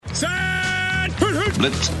Set!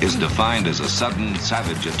 Blitz is defined as a sudden,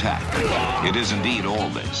 savage attack. It is indeed all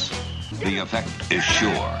this. The effect is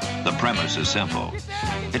sure. The premise is simple.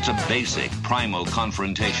 It's a basic, primal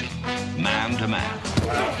confrontation, man to man.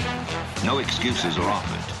 No excuses are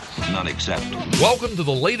offered, none accepted. Welcome to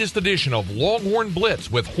the latest edition of Longhorn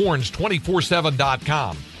Blitz with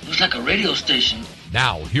horns247.com. Looks like a radio station.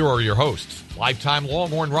 Now, here are your hosts, lifetime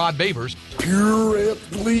Longhorn Rod Babers, Pure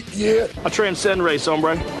athlete, yeah. I transcend race,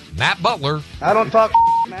 hombre. Matt Butler, I don't talk,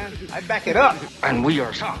 man. I back it up. And we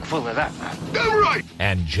are chock full of that, man. Damn right.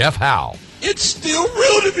 and Jeff Howe. It's still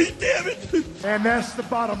real to me, damn it. And that's the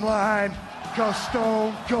bottom line, because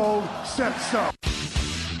Stone Cold said so.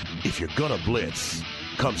 If you're gonna blitz,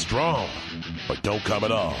 come strong, but don't come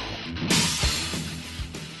at all.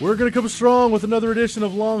 We're going to come strong with another edition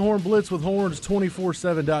of Longhorn Blitz with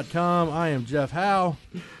horns247.com. I am Jeff Howe.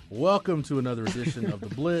 Welcome to another edition of the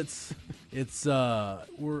Blitz. It's we're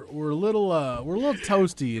a little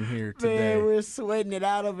toasty in here today. Man, we're sweating it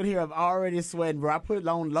out over here. I'm already sweating, bro. I put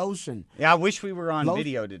on lotion. Yeah, I wish we were on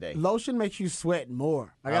video today. Lotion makes you sweat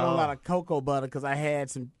more. I got a lot of cocoa butter because I had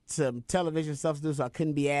some television stuff to do, so I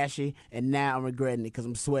couldn't be ashy. And now I'm regretting it because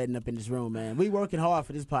I'm sweating up in this room, man. We working hard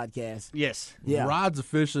for this podcast. Yes. Yeah. Rod's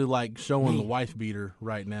officially like showing the wife beater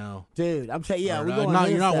right now. Dude, I'm telling you, yeah, Or, we're going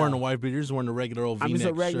you're not wearing a wife beater. You're just wearing a regular old V-neck I'm just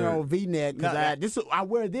a regular shirt. old V-neck because I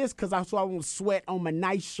wear this because I won't sweat on my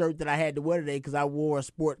nice shirt that I had to wear today because I wore a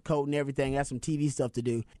sport coat and everything. I got some TV stuff to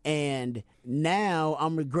do, and now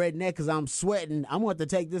I'm regretting that because I'm sweating. I'm going to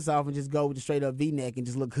take this off and just go with the straight up V-neck and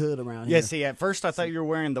just look hood around here. Yeah, see, at first I thought you were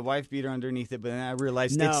wearing the wife beater underneath it, but then I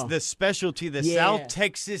realized No. it's the specialty, the Yeah. South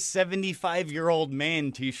Texas 75-year-old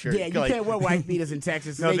man T-shirt. Yeah, you can't wear wife beaters in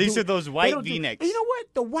Texas. No, these are those white they don't V-necks. You know what?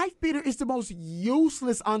 The wife beater is the most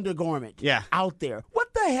useless undergarment out there.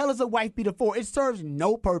 What the hell is a wife beater for? It serves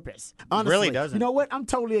no purpose. Honestly. Really doesn't. You know what? I'm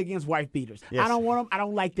totally against wife beaters. Yes. I don't want them. I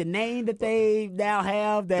don't like the name that they now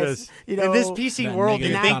have. That's, in this PC world, you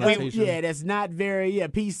negative think connotation. that's not very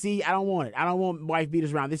PC. I don't want it. I don't want wife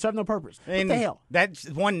beaters around. They serve no purpose. And what the hell? That's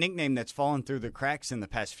one nickname that's fallen through the cracks in the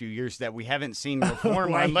past few years that we haven't seen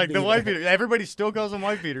reform Wife on, like beater. the wife beater. Everybody still calls them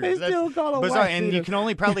wife beaters. They That's still call them bizarre. wife And you beaters. can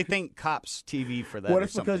only probably thank Cops TV for that. What or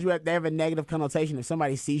if because something. they have a negative connotation if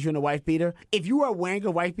somebody sees you in a wife beater? If you are wearing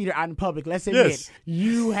a wife beater out in public, let's admit Yes.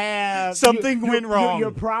 you have Something went wrong.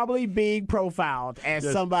 You're probably being profiled as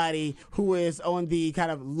somebody who is on the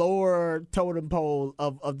kind of lower totem pole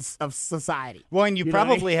of society. Well, and you know what I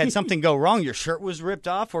probably mean? had something go wrong. Your shirt was ripped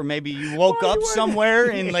off, or maybe you woke Why up you wearing somewhere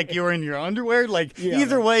that? and like you were in your underwear. Like Yeah,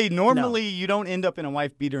 either man. way, normally you don't end up in a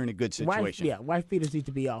wife beater in a good situation. Wife beaters need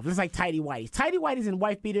to be off. It's like tidy whities. Tidy whities and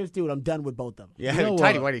wife beaters, dude, I'm done with both of them. Yeah, You know,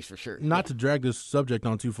 tidy whities for sure. Not to drag this subject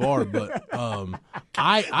on too far, but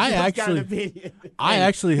I Just got an actually opinion.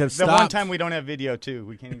 have The stopped. one time we don't have video too,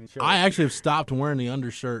 we can't even show. I it. actually have stopped wearing the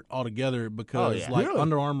undershirt altogether because, yeah. like, Really?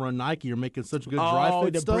 Under Armour and Nike are making such good dry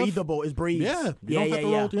fit the stuff. breathable is breathes. Yeah, you don't have to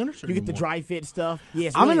roll with the undershirt You get the anymore. dry fit stuff. Yeah,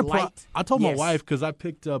 it's I'm really in a light. I told my Yes. wife because I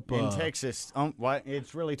picked up in Texas. What?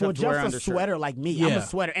 It's really Well, tough to wear just a undershirt. sweater like me. I'm Yeah. a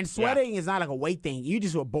sweater. And sweating is not like a weight thing. You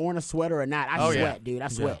just were born a sweater or not. I Oh, sweat, yeah. dude. I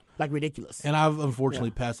sweat. Like ridiculous. and I've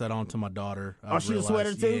unfortunately passed that on to my daughter. Oh, she's a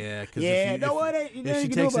sweater too? Yeah, because Yeah, if, no, what ain't- if nothing she you can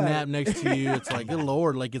do takes a about nap it. next to you, it's like, good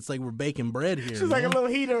Lord, like it's like we're baking bread here. She's like a man. little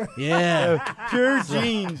heater. Yeah. Pure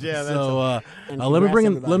jeans. Yeah, that's So And let me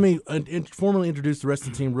congrats, let me formally introduce the rest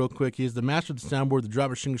of the team real quick. He is the master of the soundboard, the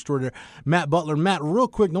driver string extraordinaire, Matt Butler. Matt, real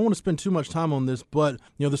quick, don't want to spend too much time on this, but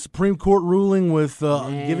the Supreme Court ruling with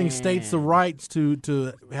giving states the rights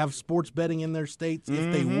to have sports betting in their states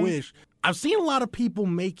if they wish. I've seen a lot of people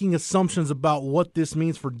making assumptions about what this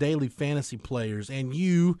means for daily fantasy players, and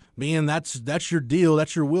you, being that's your deal,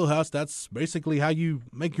 that's your wheelhouse, that's basically how you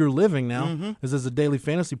make your living now, is as a daily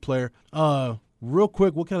fantasy player. Real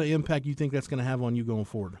quick, what kind of impact you think that's going to have on you going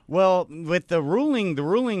forward? Well, with the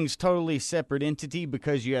ruling's totally separate entity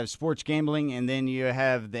because you have sports gambling and then you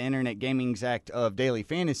have the Internet Gaming Act of Daily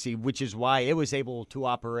Fantasy, which is why it was able to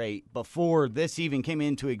operate before this even came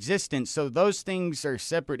into existence. So those things are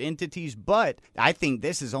separate entities, but I think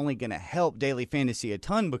this is only going to help Daily Fantasy a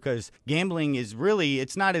ton because gambling is really,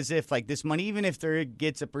 it's not as if like this money, even if there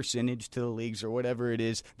gets a percentage to the leagues or whatever it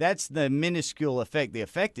is, that's the minuscule effect. The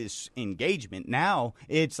effect is engagement. now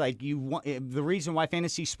it's like the reason why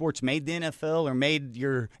fantasy sports made the NFL or made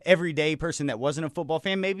your everyday person that wasn't a football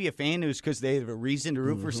fan, maybe a fan who's because they have a reason to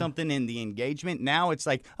root for something in the engagement. Now it's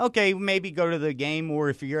like, okay, maybe go to the game, or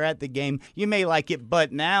if you're at the game, you may like it.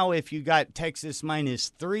 But now if you got Texas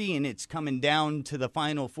 -3 and it's coming down to the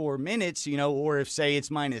final 4 minutes, or if say it's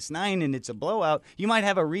 -9 and it's a blowout, you might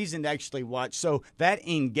have a reason to actually watch. So that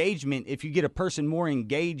engagement, if you get a person more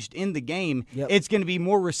engaged in the game, it's going to be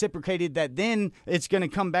more reciprocated. That then it's going to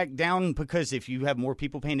come back down, because if you have more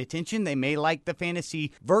people paying attention, they may like the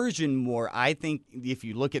fantasy version more. I think if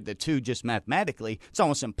you look at the two just mathematically, it's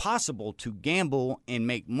almost impossible to gamble and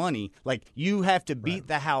make money. Like, you have to beat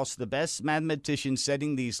the house, the best mathematician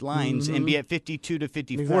setting these lines, and be at 52 to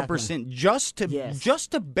 54% just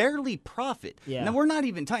to barely profit. Now, we're not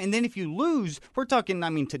even talking. And then if you lose, we're talking,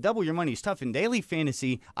 to double your money is tough. In daily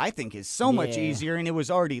fantasy, I think is so much easier, and it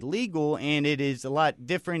was already legal, and it is a lot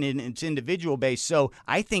different, and it's individual based. So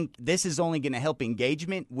I think this is only going to help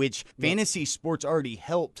engagement, which fantasy sports already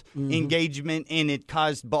helped engagement, and it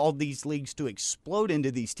caused all these leagues to explode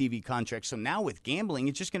into these TV contracts. So now with gambling,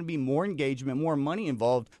 it's just going to be more engagement, more money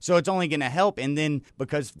involved. So it's only going to help. And then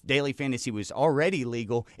because daily fantasy was already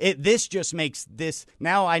legal, this just makes this,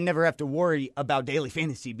 now I never have to worry about daily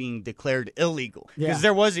fantasy being declared illegal. Because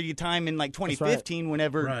there was a time in like 2015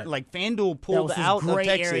 whenever like FanDuel pulled out of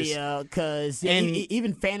Texas. Because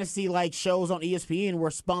even fantasy like shows on ESPN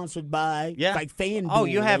were sponsored by like FanDuel. Oh,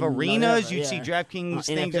 you have arenas. You'd see DraftKings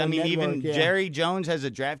things. Network, even Jerry Jones has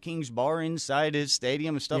a DraftKings bar inside his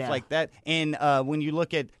stadium and stuff like that. And when you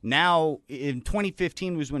look at now, in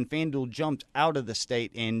 2015 was when FanDuel jumped out of the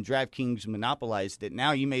state and DraftKings monopolized it.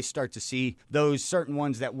 Now you may start to see those certain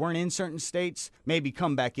ones that weren't in certain states maybe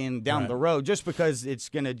come back in down the road, just because it's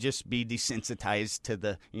going to just be desensitized to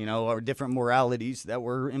the, or different moralities that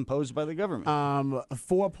were imposed by the government.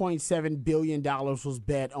 $4.7 billion was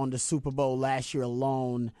bet on the Super Bowl last year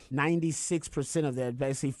alone. 96% of that,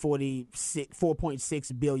 basically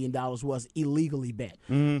 $4.6 billion, was illegally bet.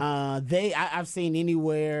 I've seen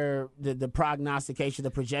anywhere the prognostication,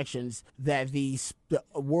 the projections that the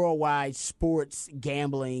worldwide sports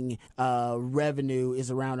gambling revenue is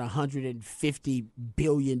around $150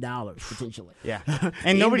 billion potentially.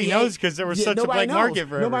 And nobody knows, because there was such a black market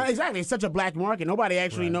forever. Exactly, it's such a black market. Nobody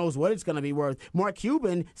actually knows what it's going to be worth. Mark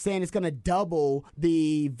Cuban saying it's going to double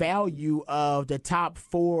the value of the top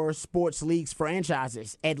 4 sports leagues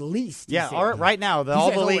franchises at least. Right now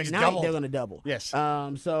all the leagues doubled. They're going to double. Yes. I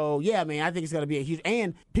think it's going to be a huge.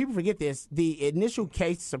 And people forget this. The initial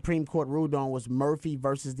case the Supreme Court ruled on was Murphy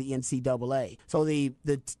versus the NCAA. So the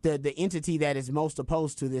entity that is most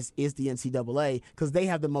opposed to this is the NCAA, because they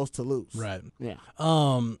have the most to lose. Right. Yeah.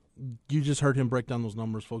 You just heard him break down those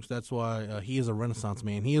numbers, folks. That's why he is a Renaissance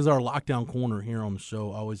man. He is our lockdown corner here on the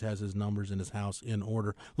show. Always has his numbers in his house in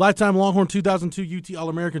order. Lifetime Longhorn 2002 UT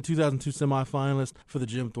All-American 2002 semifinalist for the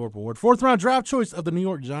Jim Thorpe Award. 4th-round draft choice of the New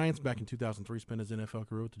York Giants back in 2003. Spent his NFL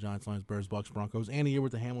career with the Giants, Lions, Bears, Bucks, Broncos, and a year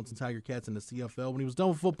with the Hamilton Tiger Cats in the CFL. When he was done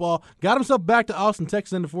with football, got himself back to Austin,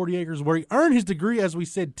 Texas, into 40 acres, where he earned his degree, as we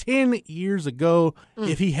said, 10 years ago.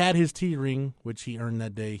 If he had his T-ring, which he earned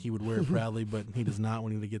that day, he would wear it proudly, but he does not.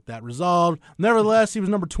 We need to get that resolved. Nevertheless, he was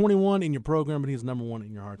number 21 in your program, but he's number 1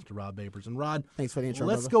 in your hearts to Rod Babers. And Rod, thanks for the intro.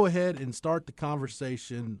 Let's go ahead and start the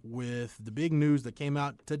conversation with the big news that came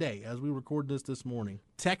out today as we record this morning.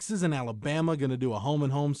 Texas and Alabama going to do a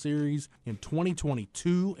home-and-home series in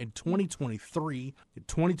 2022 and 2023.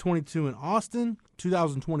 2022 in Austin,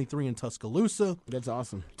 2023 in Tuscaloosa. That's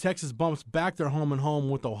awesome. Texas bumps back their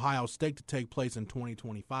home-and-home with Ohio State to take place in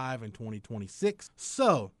 2025 and 2026.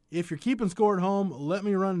 So, if you're keeping score at home, let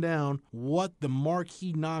me run down what the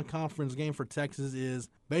marquee non-conference game for Texas is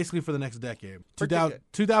basically for the next decade.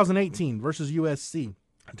 2018 versus USC.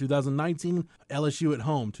 2019, LSU at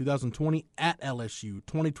home. 2020, at LSU.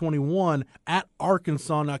 2021, at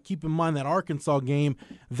Arkansas. Now, keep in mind that Arkansas game,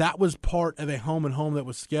 that was part of a home-and-home that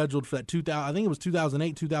was scheduled for that 2000. I think it was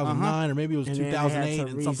 2008, 2009, or maybe it was 2008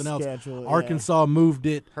 and something else. Arkansas moved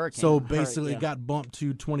it, so basically it got bumped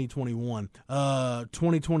to 2021.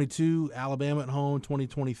 2022, Alabama at home.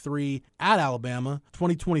 2023, at Alabama.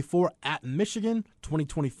 2024, at Michigan.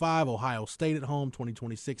 2025, Ohio State at home.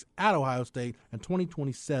 2026, at Ohio State. And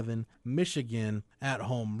 2027, Michigan at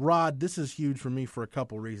home. Rod, this is huge for me for a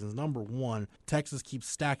couple reasons. Number one, Texas keeps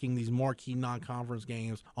stacking these marquee non-conference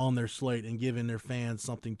games on their slate and giving their fans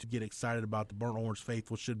something to get excited about. The Burnt Orange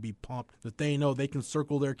faithful should be pumped that they know they can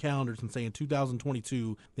circle their calendars and say in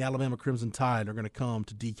 2022, the Alabama Crimson Tide are going to come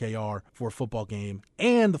to DKR for a football game.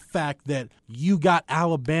 And the fact that you got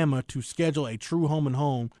Alabama to schedule a true home and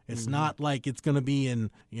home. It's not like it's going to be be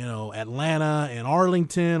in, Atlanta and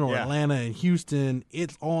Arlington or Yeah. Atlanta and Houston.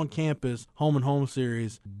 It's on campus, home and home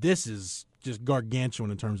series. This is just gargantuan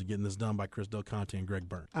in terms of getting this done by Chris Del Conte and Greg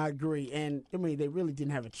Byrne. I agree, and I mean they really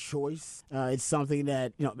didn't have a choice. It's something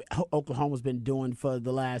that Oklahoma's been doing for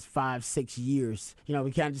the last 5-6 years.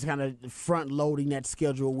 We kind of front loading that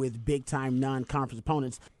schedule with big time non-conference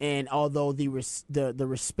opponents. And although the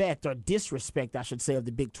respect or disrespect, I should say, of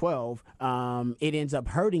the Big 12, it ends up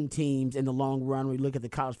hurting teams in the long run. When we look at the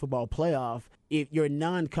college football playoff, if your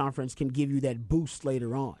non-conference can give you that boost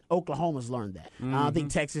later on. Oklahoma's learned that. I don't think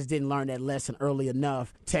Texas didn't learn that lesson early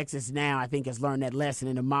enough. Texas now, I think, has learned that lesson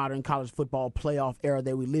in the modern college football playoff era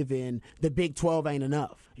that we live in. The Big 12 ain't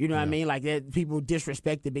enough. You know what I mean? Like, people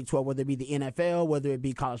disrespect the Big 12, whether it be the NFL, whether it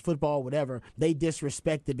be college football, whatever. They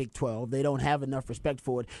disrespect the Big 12. They don't have enough respect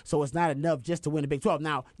for it. So it's not enough just to win the Big 12.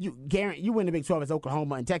 Now, you win the Big 12 as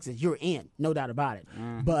Oklahoma and Texas, you're in, no doubt about it.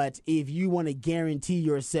 But if you want to guarantee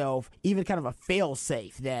yourself even kind of a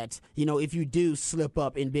fail-safe that, if you do slip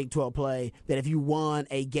up in Big 12 play, that if you won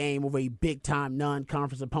a game over a big-time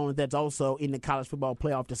non-conference opponent that's also in the college football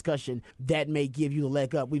playoff discussion, that may give you the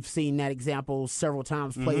leg up. We've seen that example several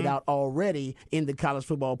times played out already in the college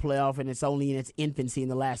football playoff, and it's only in its infancy in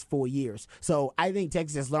the last 4 years. So I think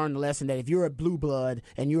Texas has learned the lesson that if you're a blue blood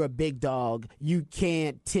and you're a big dog, you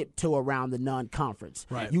can't tiptoe around the non-conference.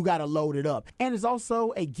 Right. You got to load it up. And it's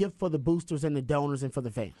also a gift for the boosters and the donors and for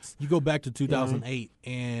the fans. You go back to 2008,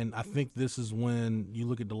 and I think this is when you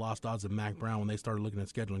look at the lost odds of Mac Brown when they started looking at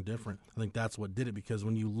scheduling different. I think that's what did it, because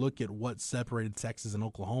when you look at what separated Texas and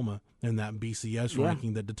Oklahoma in that BCS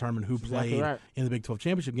ranking that determined who played in the Big 12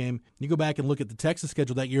 championship game, you go back and look at the Texas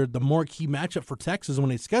schedule that year, the marquee matchup for Texas when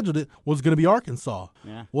they scheduled it was going to be Arkansas.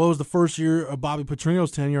 Yeah. What was the first year of Bobby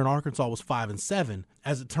Petrino's tenure in Arkansas was 5-7.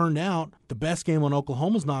 As it turned out, the best game on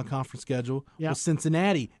Oklahoma's non-conference schedule was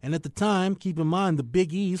Cincinnati. And at the time, keep in mind, the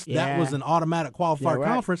Big East, that was an automatic qualifier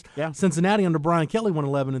conference. Yeah. Cincinnati under Brian Kelly won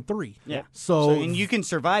 11-3. Yeah. So and you can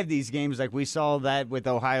survive these games like we saw that with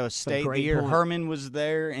Ohio State. The year Herman was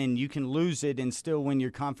there, and you can lose it and still win your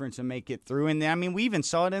conference and make it through. And I mean, we even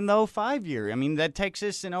saw it in the 05 year. I mean, that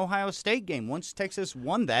Texas and Ohio State game. Once Texas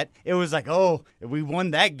won that, it was like, oh, if we won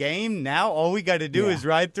that game, now all we got to do is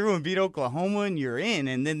ride through and beat Oklahoma, and you're in.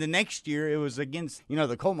 And then the next year, it was against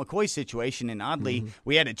the Colt McCoy situation, and oddly,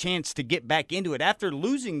 we had a chance to get back into it after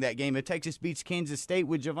losing that game. If Texas beats Kansas State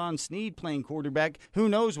with Javon Sneed playing quarterback, who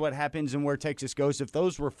knows what happens and where Texas goes. If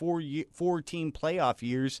those were four-team playoff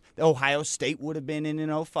years, Ohio State would have been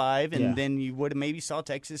in 05, and then you would have maybe saw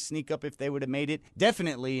Texas sneak up if they would have made it.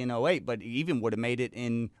 Definitely in 08, but even would have made it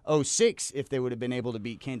in 06 if they would have been able to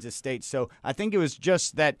beat Kansas State. So I think it was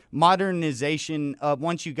just that modernization of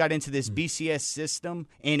once you got into this BCS system,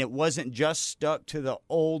 and it wasn't just stuck to the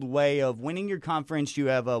old way of winning your conference. You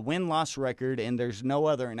have a win-loss record, and there's no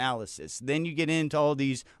other analysis. Then you get into all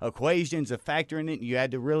these equations of factoring it. You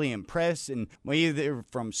had to really impress, and either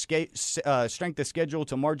from strength of schedule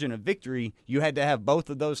to margin of victory, you had to have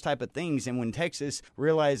both of those type of things. And when Texas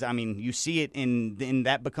realized, I mean, you see it, and then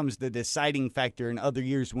that becomes the deciding factor in other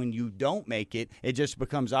years when you don't make it. It just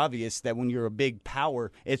becomes obvious that when you're a big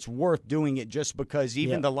power, it's worth doing it just because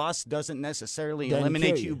even the loss doesn't necessarily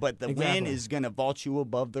eliminate you, but the win is going to vault you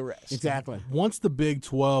above the rest. Exactly. Once the Big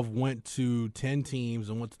 12 went to 10 teams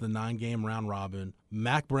and went to the 9-game round robin,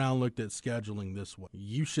 Mac Brown looked at scheduling this way.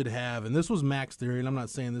 You should have, and this was Mac's theory, and I'm not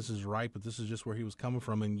saying this is right, but this is just where he was coming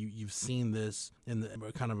from, and you've seen this in the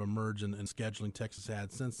kind of emerge in scheduling Texas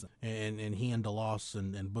had since then. And he and DeLoss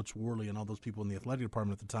and Butch Worley and all those people in the athletic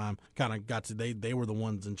department at the time kind of got to, they were the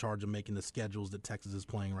ones in charge of making the schedules that Texas is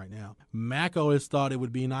playing right now. Mac always thought it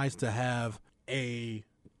would be nice to have a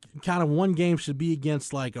kind of one game should be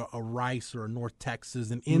against like a Rice or a North Texas,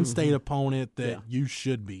 an in-state opponent that you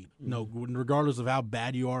should beat. No, regardless of how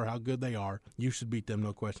bad you are, how good they are, you should beat them,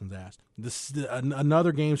 no questions asked.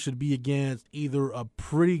 Another game should be against either a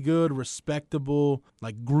pretty good, respectable,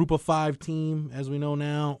 like Group of 5 team, as we know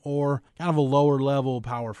now, or kind of a lower-level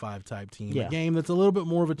Power 5 type team. Yeah. A game that's a little bit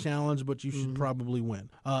more of a challenge, but you should probably win.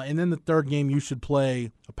 And then the third game, you should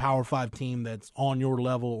play a Power 5 team that's on your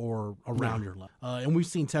level or around your level. And we've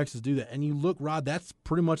seen Texas do that. And you look, Rod, that's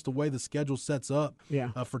pretty much the way the schedule sets up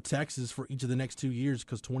for Texas for each of the next 2 years,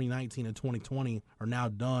 because 2019 and 2020 are now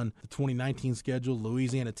done. The 2019 schedule,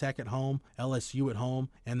 Louisiana Tech at home, LSU at home,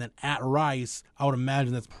 and then at Rice, I would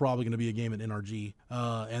imagine that's probably going to be a game at NRG.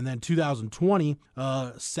 And then 2020,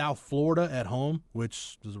 South Florida at home,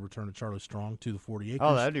 which is a return of Charlie Strong to the 40 acres.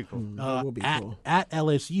 Oh, that'd be cool. That will be cool. At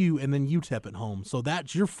LSU, and then UTEP at home. So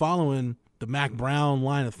that's you're following the Mack Brown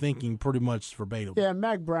line of thinking pretty much verbatim. Yeah,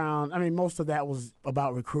 Mack Brown, I mean, most of that was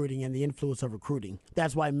about recruiting and the influence of recruiting.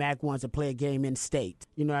 That's why Mack wants to play a game in state.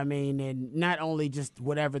 You know what I mean? And not only just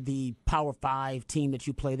whatever the Power 5 team that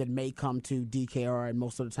you play that may come to DKR, and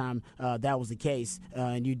most of the time that was the case,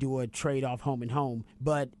 and you do a trade-off home and home.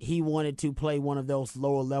 But he wanted to play one of those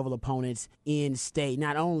lower-level opponents in state.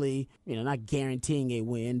 Not only, not guaranteeing a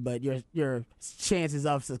win, but your chances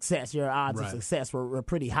of success, your odds of success were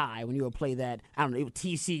pretty high when you would play that. I don't know, it was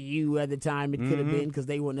TCU at the time. It could have been because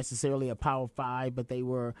they weren't necessarily a Power 5, but they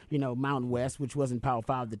were, Mountain West, which wasn't Power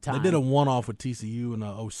 5 at the time. They did a one-off with TCU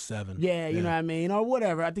in 07. Yeah, you know what I mean, or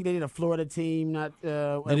whatever. I think they did a Florida team. Not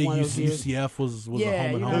UCF was a home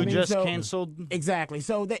and home. Who just canceled. Exactly.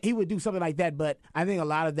 So he would do something like that. But I think a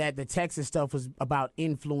lot of that, the Texas stuff, was about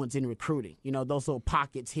influence in recruiting. Those little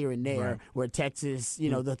pockets here and there where Texas,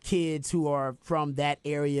 the kids who are from that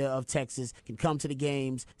area of Texas can come to the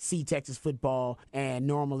games, see Texas football, and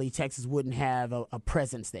normally Texas wouldn't have a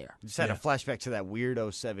presence there. Just had a flashback to that weird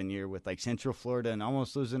 07 year with Central Florida and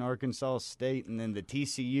almost losing Arkansas State, and then the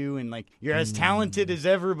TCU, and you're as talented as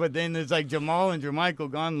ever, but then there's Jamal and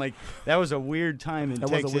Jermichael gone. That was a weird time in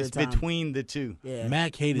Texas between the two. Yeah.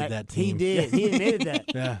 Mack hated that team. He did. He admitted that.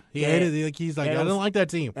 Yeah, he hated it. He's like, I don't like that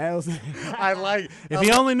team. If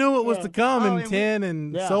he only knew what was to come in 10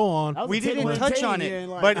 and so on. We didn't touch on it,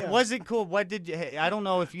 but was it cool? What did you? I don't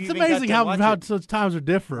know if you. It's even amazing got to how watch such times are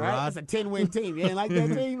different. Right? Rod. It's a 10-win team. You didn't like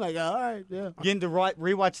that team? All right, yeah. Getting to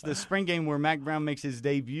rewatch the spring game where Mack Brown makes his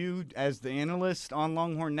debut as the analyst on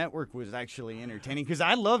Longhorn Network was actually entertaining, because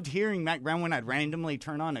I loved hearing Mack Brown when I'd randomly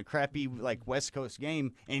turn on a crappy West Coast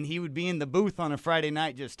game, and he would be in the booth on a Friday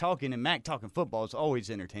night just talking, and Mack talking football is always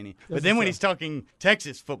entertaining. But then when he's talking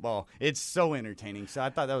Texas football, it's so entertaining. So I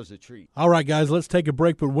thought that was a treat. All right, guys, let's take a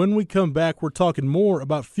break. But when we come back, we're talking more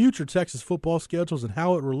about future Texas football schedules and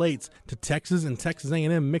how it relates to Texas and Texas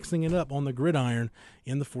A&M mixing it up on the gridiron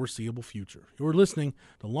in the foreseeable future. You're listening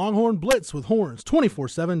to Longhorn Blitz with Horns,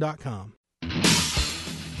 247.com.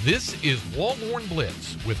 This is Longhorn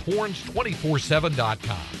Blitz with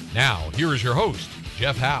Horns247.com. Now, here is your host,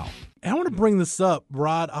 Jeff Howe. And I want to bring this up,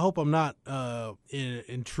 Rod. I hope I'm not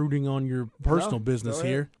intruding on your personal business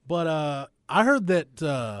here. But I heard that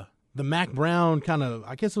the Mack Brown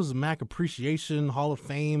I guess it was a Mack Appreciation Hall of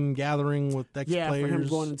Fame gathering with ex-players. Yeah, for him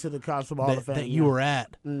going into the College Football Hall of Fame. That you were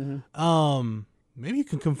at. Mm-hmm. Maybe you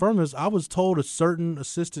can confirm this. I was told a certain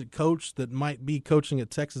assistant coach that might be coaching at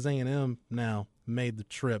Texas A&M now made the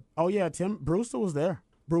trip. Oh, yeah, Tim Brewster was there.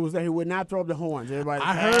 Brew was there. He would not throw up the horns. Everybody,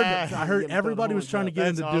 I heard everybody was trying to get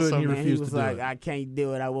him to do it, and he refused he was to do it. I can't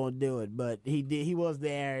do it. I won't do it. But he did. He was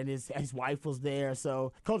there, and his wife was there.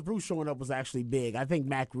 So Coach Brew showing up was actually big. I think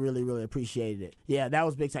Mack really, really appreciated it. Yeah, that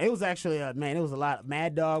was big time. It was actually, it was a lot.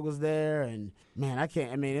 Mad Dog was there, and man,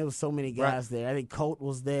 it was so many guys there. I think Colt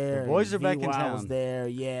was there. The boys are back in town. Was there.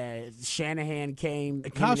 Yeah, Shanahan came.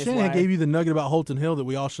 Kyle Shanahan gave you the nugget about Holton Hill that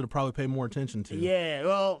we all should have probably paid more attention to. Yeah,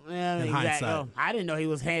 well, hindsight. Well, I didn't know he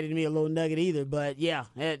was handing me a little nugget either, but yeah,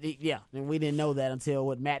 and we didn't know that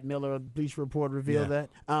until Matt Miller of Bleacher Report revealed that.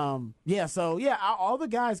 All the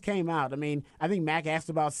guys came out. I mean, I think Mack asked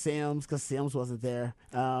about Sims because Sims wasn't there.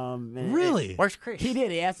 Really? Where's Chris? He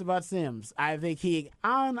did. He asked about Sims. I think he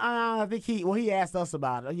asked us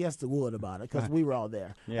about it. He asked the Wood about it because we were all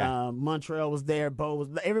there. Yeah. Montreal was there. Bo was.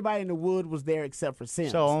 Everybody in the Wood was there except for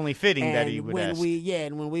Sims. So only fitting that he would ask.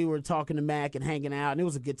 And when we were talking to Mack and hanging out, and it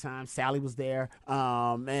was a good time. Sally was there.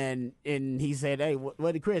 And he said, "Hey,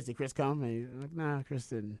 what did Chris? Did Chris come?" And he was like, "Nah, Chris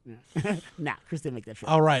didn't. Chris didn't make that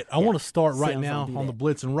trip." All right, I want to start right Sims now don't do on that. the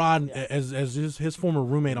Blitz, and Rod, as his former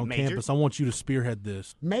roommate on Major? campus, I want you to spearhead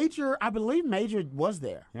this. Major, I believe Major was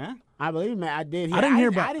there. Yeah. I believe I did. I didn't hear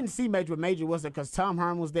about. I didn't see Major, but Major was there because Tom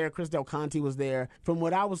Herman was there. Chris Del Conte was there. From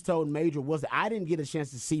what I was told, Major was there. I didn't get a chance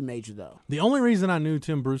to see Major though. The only reason I knew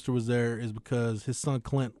Tim Brewster was there is because his son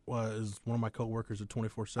Clint was one of my coworkers at 24/7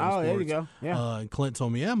 Sports. Oh, there you go. Yeah. And Clint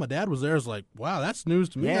told me, my dad was there. I was like, wow, that's news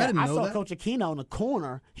to me. Yeah, I didn't know saw that. Coach Aquino on the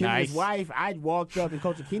corner. Him and his wife. I walked up and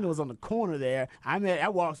Coach Aquino was on the corner there. I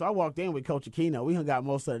walked in with Coach Aquino. We hung out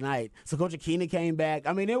most of the night. So Coach Aquino came back.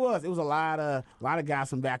 I mean, it was a lot of guys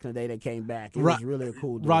from back in the day that came back. It was really a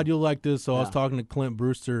cool dude. Rod, you'll like this. So I was talking to Clint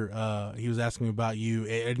Brewster. He was asking me about you,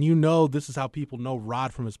 and this is how people know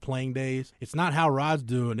Rod from his playing days. It's not how Rod's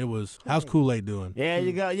doing. It was how's Kool-Aid doing. Yeah,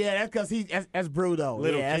 you go. Yeah, that's because that's Brew though.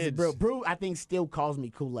 Little that's kids. Brew. Brew, I think, still calls me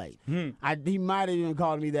Kool-Aid. He might have even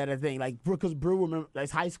called me that. I think because Brew, remember,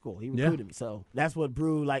 that's high school. He recruited me, so that's what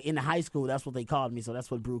Brew in the high school. That's what they called me. So that's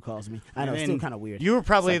what Brew calls me. I know, it's still kind of weird. You were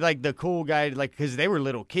probably the cool guy, because they were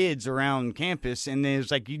little kids around campus, and it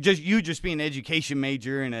was you you just being an education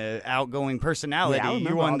major and an outgoing personality, Yeah, I remember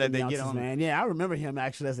you're one all that them they get youngsters, on. man. Yeah, I remember him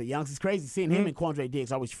actually as a youngster. It's crazy seeing him and Quandre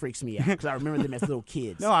Diggs always freaks me out because I remember them as little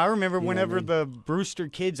kids. No, I remember You know what I whenever mean? the Brewster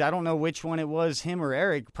kids, I don't know which one it was, him or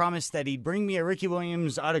Eric, promised that he'd bring me a Ricky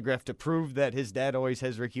Williams autograph to prove that his dad always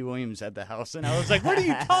has Ricky Williams at the house. And I was like, what are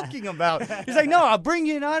you talking about? He's like, no, I'll bring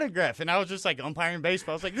you an autograph. And I was just like umpiring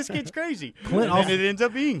baseball. I was like, this kid's crazy. Clint and it ends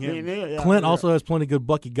up being him. Clint also has plenty of good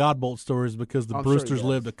Bucky Godbolt stories because the I'm sure he Brewsters does.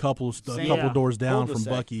 lived a couple Yeah. doors down from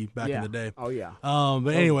Cul-de-sac. Bucky back in the day. Oh, yeah.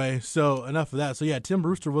 But anyway, so enough of that. So yeah, Tim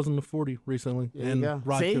Brewster was in the 40 recently, There you and go.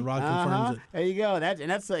 Rod See? confirms it. There you go.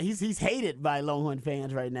 That's he's hated by Longhorn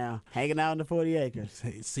fans right now, hanging out in the 40 acres.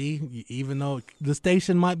 Hey, see, even though the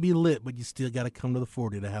station might be lit, but you still got to come to the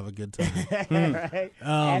 40 to have a good time. Right?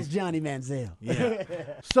 Ask Johnny Manziel. Yeah.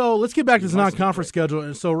 So let's get back to this non-conference schedule.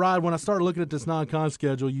 And so, Rod, when I started looking at this non-con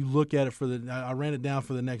schedule, you look at it I ran it down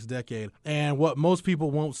for the next decade. And what most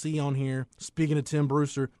people won't see on here, speaking of Tim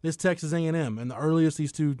Brewster, is Texas A&M. And the earliest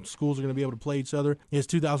these two schools are going to be able to play each other is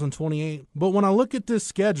 2028. But when I look at this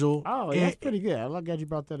schedule, Oh, yeah, that's pretty good. I'm glad you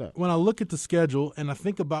brought that up. when I look at the schedule and I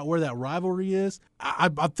think about where that rivalry is, I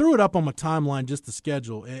threw it up on my timeline, just the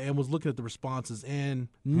schedule, and was looking at the responses. And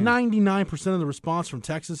 99% of the response from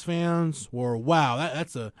Texas fans were, "Wow,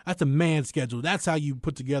 that's a man schedule. That's how you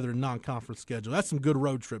put together a non-conference schedule. That's some good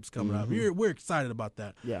road trips coming up. We're excited about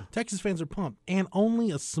that." Yeah. Texas fans are pumped, and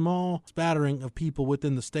only a small spattering of people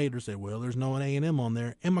within the state are saying, "Well, there's no A&M on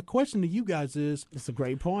there." And my question to you guys is, It's a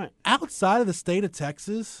great point. outside of the state of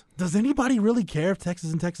Texas, does anybody really care if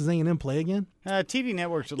Texas and Texas A&M play again? TV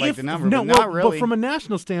networks would like If- the number, no, but not well, really. But from a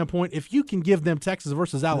national standpoint, if you can give them Texas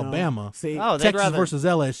versus Alabama, See, Oh, they'd Texas rather- versus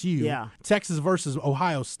LSU, Yeah. Texas versus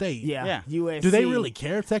Ohio State, yeah, Yeah. USC. do they really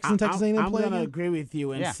care if Texas and Texas A&M I'm play going to again? agree with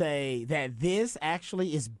you and Yeah. say that this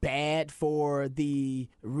actually is bad for the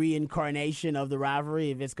reincarnation of the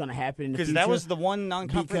rivalry if it's going to happen in the Because future. that was the one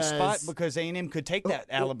non-conference spot Because- because A&M could take that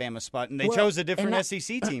Alabama spot, and they Well, chose a and different not-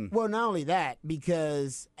 SEC team. Well, not only that,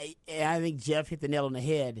 because I think Jeff hit the nail on the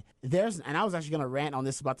head. And I was actually going to rant on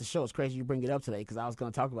this about the show. It's crazy you bring it up today because I was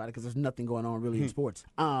going to talk about it because there's nothing going on really in sports.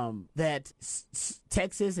 That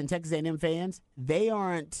Texas and Texas A&M fans, they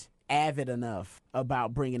aren't avid enough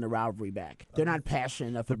about bringing the rivalry back. They're not passionate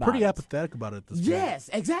enough They're about pretty it. apathetic about it at this point. Yes,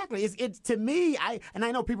 exactly. It's to me. I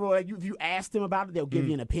know people are like, if you ask them about it, they'll give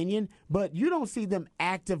you an opinion, but you don't see them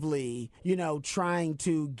actively, trying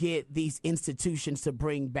to get these institutions to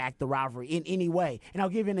bring back the rivalry in any way. And I'll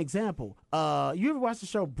give you an example. You ever watched the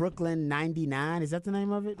show Brooklyn 99? Is that the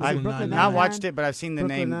name of it? Is I've it Brooklyn not 99? watched it, but I've seen the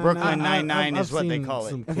Brooklyn name. Nine-Nine. Brooklyn Nine-Nine I've is what they seen call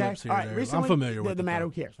some it. clips here and there. I'm familiar with the it, matter. though.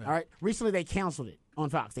 Who cares? Yeah. All right. Recently, they canceled it on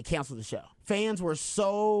Fox. They canceled the show. Fans were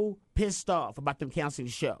so pissed off about them canceling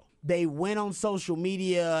the show. They went on social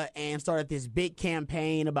media and started this big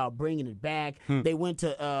campaign about bringing it back. They went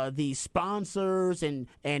to the sponsors and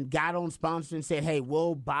got on sponsors and said, "Hey,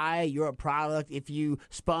 we'll buy your product if you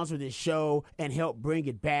sponsor this show and help bring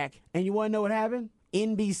it back." And you want to know what happened?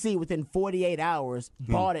 NBC within 48 hours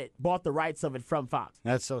bought the rights of it from Fox,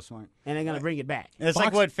 That's so smart. and they're gonna bring it back. It's like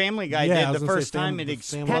Fox- what Family Guy Yeah, I did was the gonna say first time it Family Happened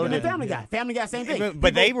exploded. to Family Guy. Family Guy, same thing.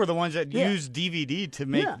 But they People- were the ones that Yeah. used DVD to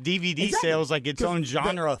make Yeah, DVD exactly. sales like its own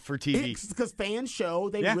genre for TV. Because fans show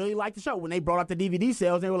they Yeah. really like the show. When they brought out the DVD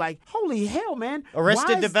sales, they were like, "Holy hell, man!" Arrested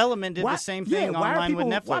Why is- Development did the same thing why are online with people-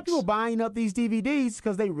 Why are Netflix. people buying up these DVDs?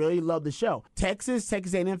 Because they really love the show. Texas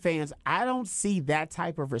A&M fans, I don't see that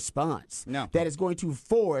type of response. No. That is going to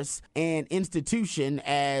force an institution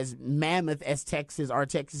as mammoth as Texas or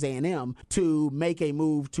Texas A&M to make a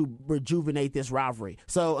move to rejuvenate this rivalry.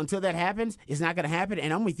 So until that happens, it's not going to happen.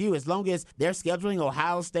 And I'm with you. As long as they're scheduling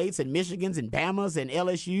Ohio States and Michigans and Bamas and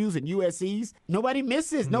LSUs and USCs, nobody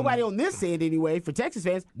misses. Nobody on this end anyway. For Texas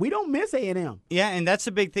fans, we don't miss A&M. Yeah, and that's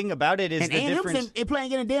the big thing about it is And the A&M's difference.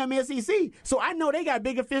 playing in a damn SEC. So I know they got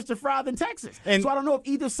bigger fish to fry than Texas. And- so I don't know if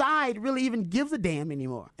either side really even gives a damn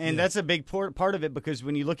anymore. And that's a big part of it because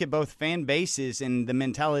when you look at both fan bases and the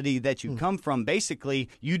mentality that you come from, basically,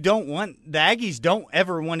 the Aggies don't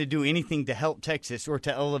ever want to do anything to help Texas or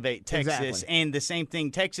to elevate Texas. Exactly. And the same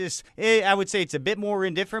thing, Texas, I would say it's a bit more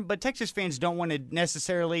indifferent, but Texas fans don't want to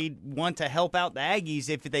necessarily want to help out the Aggies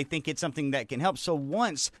if they think it's something that can help. So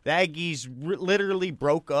once the Aggies literally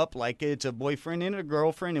broke up like it's a boyfriend and a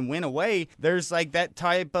girlfriend and went away, there's like that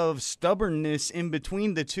type of stubbornness in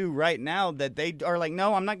between the two right now that they are like,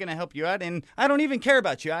 no, I'm not going to help you out. And I don't don't even care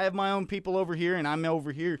about you. I have my own people over here, and I'm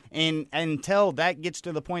over here. And until that gets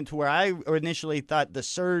to the point to where I initially thought the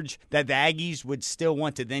surge that the Aggies would still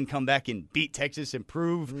want to then come back and beat Texas and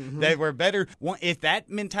prove that we're better. If that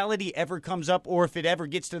mentality ever comes up, or if it ever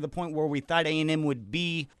gets to the point where we thought A&M would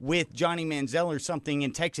be with Johnny Manziel or something,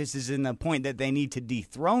 and Texas is in the point that they need to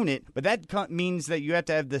dethrone it, but that means that you have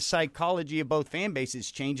to have the psychology of both fan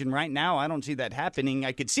bases change, and right now I don't see that happening.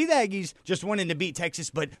 I could see the Aggies just wanting to beat Texas,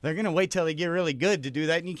 but they're going to wait till they get really good to do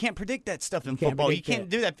that, and you can't predict that stuff in football. You can't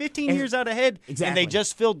do that 15 years out ahead, and they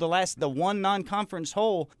just filled the one non-conference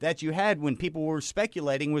hole that you had when people were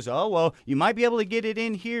speculating was, oh, well, you might be able to get it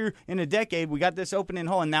in here in a decade. We got this opening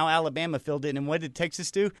hole, and now Alabama filled it, and what did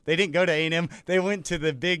Texas do? They didn't go to A&M. They went to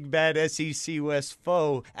the big, bad SEC West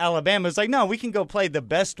foe. Alabama's like, no, we can go play the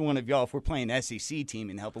best one of y'all if we're playing SEC team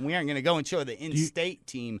and help them. We aren't going to go and show the in-state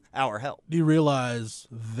team our help. Do you realize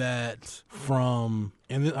that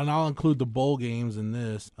and I'll include the bowl games in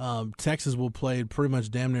this, Texas will play pretty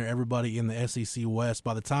much damn near everybody in the SEC West.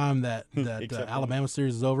 By the time that Alabama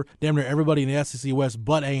series is over, damn near everybody in the SEC West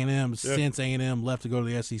but A&M, since A&M left to go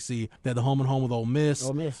to the SEC. They had the home and home with Ole Miss.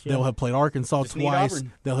 They'll have played Arkansas twice.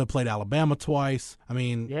 They'll have played Alabama twice. I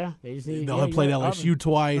mean, they'll have played LSU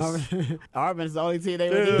twice. Auburn's the only team they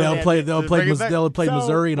would do. They'll play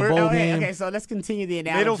Missouri in a bowl game. Okay, so let's continue the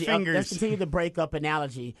analogy. Let's continue the breakup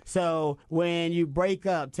analogy. So when you break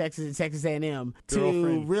up Texas and Texas A&M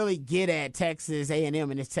to really get at Texas A&M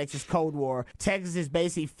and this Texas Cold War, Texas is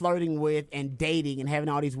basically flirting with and dating and having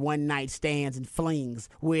all these one-night stands and flings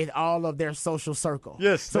with all of their social circle.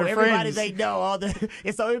 Yes, so everybody friends. they know,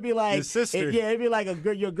 and so it'd be like his sister. It'd be like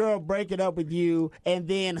your girl breaking up with you and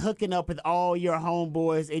then hooking up with all your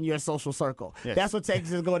homeboys in your social circle. Yes. That's what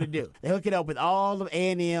Texas is going to do. They hook it up with all of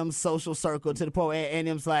A&M's social circle to the point where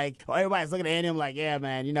A&M's like, everybody's looking at A&M like, yeah,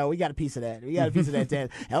 man, we got a piece of that. We got a piece of that. That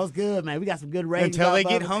was good, man. We got some good ratings. Until they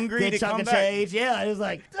get hungry to come back. Change. Yeah, it was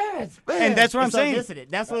like, and that's what I'm saying.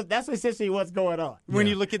 That's essentially what's going on. When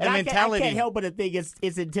you look at the mentality. I can't help but to think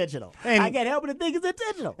it's intentional. I can't help but to think it's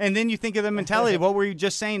intentional. And then you think of the mentality. What were you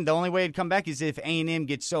just saying? The only way it'd come back is if A&M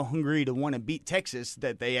gets so hungry to want to beat Texas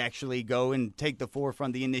that they actually go and take the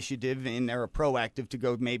forefront, the initiative, and are proactive to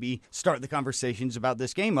go maybe start the conversations about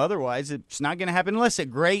this game. Otherwise, it's not going to happen unless a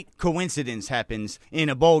great coincidence happens in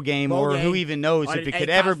a bowl game, who even knows if it could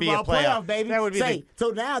ever be a playoff. Baby. That would be so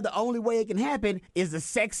now the only way it can happen is the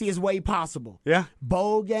sexiest way possible. Yeah.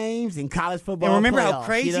 Bowl games and college football. And remember playoffs, how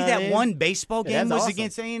crazy that one baseball game was awesome.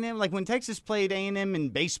 against A&M? Like when Texas played A&M in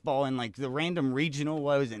baseball and like the random regional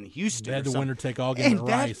was in Houston. They had the winner-take-all game at Rice.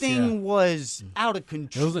 And that thing was out of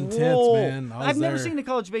control. It was intense, man. I've never seen a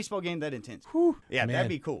college baseball game that intense. Whew. Yeah, man. that'd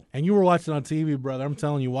be cool. And you were watching on TV, brother. I'm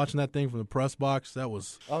telling you, watching that thing from the press box, that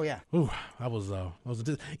was. Oh yeah. Ooh, that was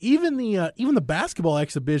intense. Even the basketball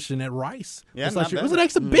exhibition at Rice. Yeah, it was an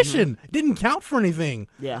exhibition. It didn't count for anything.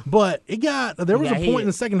 Yeah. But there was a point in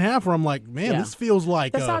the second half where I'm like, man, this feels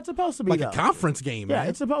like that's how it's supposed to be. Like a conference game. Yeah, man.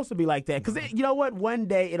 it's supposed to be like that. Because you know what? One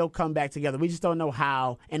day it'll come back together. We just don't know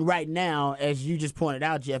how. And right now, as you just pointed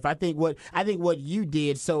out, Jeff, I think what you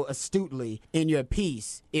did so astutely in your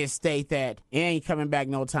piece is state that it ain't coming back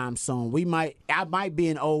no time soon. I might be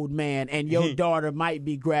an old man, and your daughter might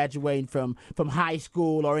be graduating from high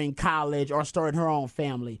school or in college or starting her own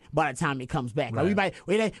family by the time it comes back. Right.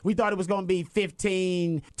 Like we thought it was going to be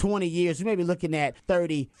 15, 20 years. We may be looking at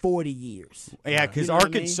 30, 40 years. Yeah, because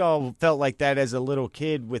Arkansas felt like that as a little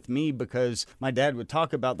kid with me because my dad would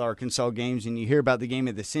talk about the Arkansas games and you hear about the game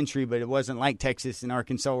of the century, but it wasn't like Texas and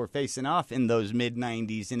Arkansas were facing off in those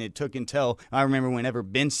mid-'90s, and it took until I remember whenever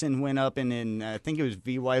Benson went up and in I think it was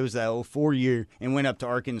VY, it was that 04 year, and went up to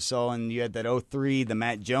Arkansas, and you had that 03, the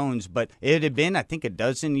Matt Jones, but it had been, I think, a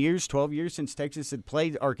dozen years, 12 years since Texas had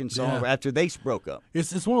played Arkansas after they broke up.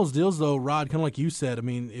 It's one of those deals, though, Rod, kind of like you said. I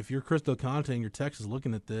mean, if you're Chris Del Conte and you're Texas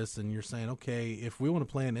looking at this and you're saying, okay, if we want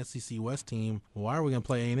to play an SEC West team, why are we going to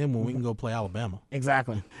play A&M when we can go play Alabama?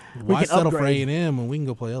 Exactly. Why settle for A&M when we can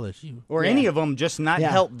go play LSU? Or any of them, just not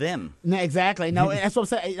help them. No, exactly. No, that's what I'm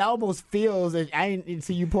saying. It almost feels, I didn't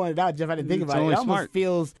see you pointed out, Jeff, I didn't think about it. It almost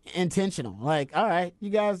feels intentional. Like, all right, you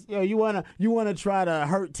guys, you wanna try to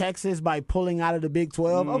hurt Texas by pulling out of the Big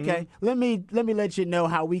 12? Mm-hmm. Okay, let me let you know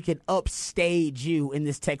how we can upstage you in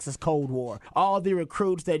this Texas Cold War. All the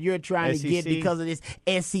recruits that you're trying to get because of this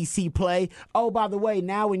SEC play. Oh, by the way,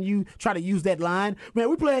 now when you try to use that line, man,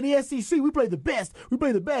 we play in the SEC. We play the best. We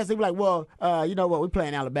play the best. They be like, well, you know what? We're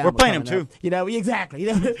playing Alabama. We're playing them too. Exactly.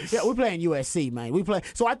 Yeah, we're playing USC, man. We play.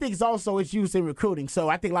 So I think it's used in recruiting. So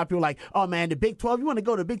I think a lot of people are like, oh man, the Big 12. You want to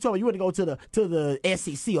go to the Big 12? You want to go to the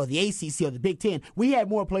SEC or the ACC or the Big 10? We had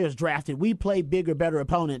more players drafted. We play bigger, better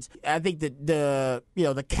opponents. I think that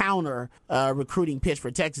the counter recruiting pitch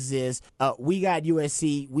for Texas is we got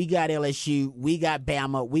USC, we got LSU, we got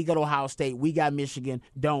Bama, we got Ohio State, we got Michigan.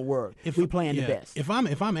 Don't worry, if we playing the best. If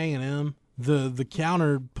I'm A&M, the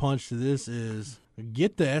counter punch to this is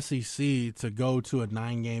get the SEC to go to a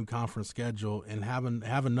 9-game conference schedule and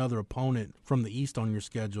have another opponent from the East on your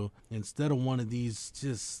schedule instead of one of these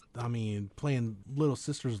playing Little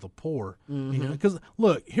Sisters of the Poor. Because,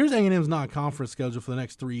 look, here's A&M's non-conference schedule for the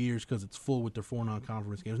next 3 years because it's full with their 4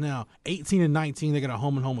 non-conference games. Now, 18 and 19, they got a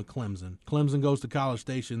home and home with Clemson. Clemson goes to College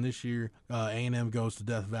Station this year. A&M goes to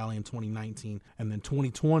Death Valley in 2019. And then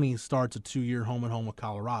 2020 starts a 2-year home and home with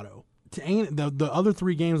Colorado. The other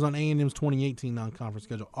 3 games on A&M's 2018 non-conference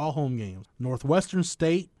schedule, all home games. Northwestern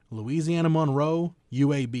State, Louisiana Monroe,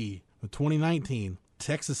 UAB. The 2019,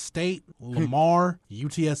 Texas State, Lamar,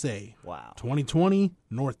 UTSA. Wow. 2020,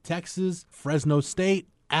 North Texas, Fresno State,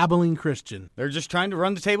 Abilene Christian. They're just trying to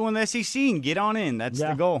run the table in the SEC and get on in. That's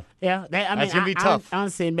the goal. Yeah, that's going to be tough.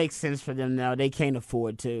 Honestly, it makes sense for them now. They can't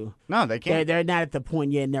afford to. No, they can't. They're not at the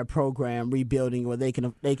point yet in their program rebuilding where they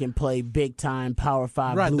can play big time Power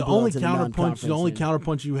 5. Right. Blue The only Bloods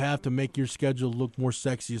counterpunch you have to make your schedule look more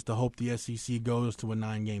sexy is to hope the SEC goes to a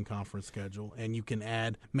 9-game conference schedule, and you can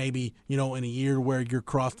add maybe in a year where your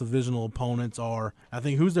cross divisional opponents are. I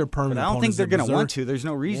think who's their permanent. But I don't think they're going to want to. There's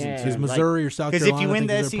no reason to. Is Missouri or South Carolina? Because if you win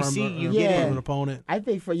the SEC, you get an opponent. I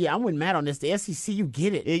think I'm with Matt on this. The SEC, you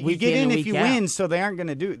get it. You get in if you win, so they aren't going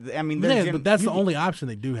to do it. I mean, but that's the only option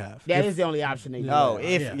they do have. That is the only option they do. Oh,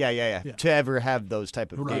 to ever have those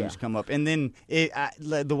type of games come up, and then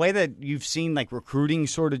the way that you've seen like recruiting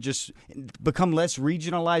sort of just become less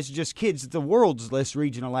regionalized, just kids. The world's less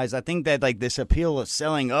regionalized. I think that like this appeal of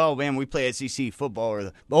selling, oh man, we play SEC football or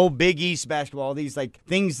the old Big East basketball, all these like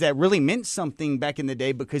things that really meant something back in the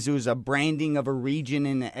day because it was a branding of a region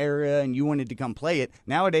in the area, and you wanted to come play it.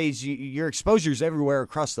 Nowadays, your exposure's everywhere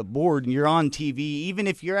across the board, and you're on TV. Even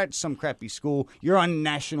if you're at some crappy school, you're on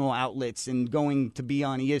national outlets and going to be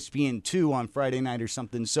on ESPN2 on Friday night or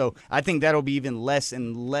something. So I think that'll be even less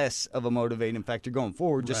and less of a motivating factor going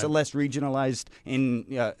forward. Just a less regionalized and,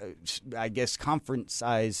 I guess,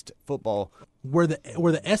 conference-sized football. Where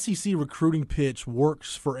the SEC recruiting pitch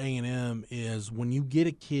works for A&M is when you get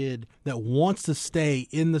a kid that wants to stay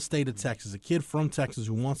in the state of Texas, a kid from Texas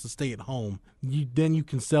who wants to stay at home, then you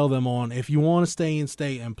can sell them on, if you want to stay in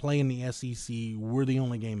state and play in the SEC, we're the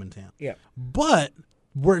only game in town. Yeah. But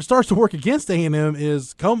where it starts to work against A&M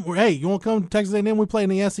is, hey, you want to come to Texas A&M? We play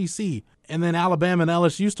in the SEC. And then Alabama and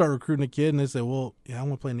LSU start recruiting a kid, and they say, well, yeah, I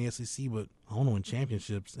want to play in the SEC, but I want to win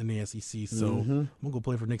championships in the SEC, so I'm going to go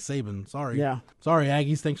play for Nick Saban. Sorry. Yeah. Sorry,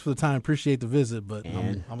 Aggies. Thanks for the time. Appreciate the visit, but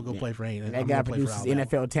I'm going to go play for A&M. That guy produces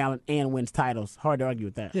NFL talent and wins titles. Hard to argue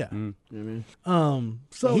with that. Yeah. You know what I mean?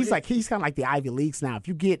 So he's kind of like the Ivy Leagues now. If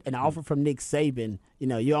you get an offer from Nick Saban,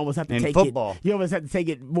 you almost have to take football. You almost have to take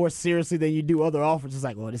it more seriously than you do other offers. It's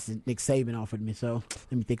like, well, this is Nick Saban offered me, so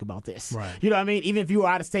let me think about this. Right. You know what I mean? Even if you were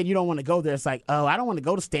out of state, you don't want to go there. It's like, oh, I don't want to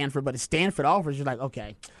go to Stanford, but if Stanford offers, you're like,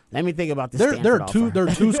 okay, let me think about this. There are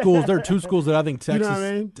two schools. There are two schools that I think Texas, You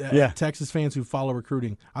know what I mean? Texas fans who follow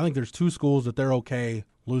recruiting. I think there's two schools that they're okay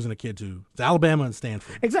losing a kid to. It's Alabama and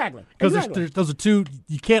Stanford. Exactly. Because those are two.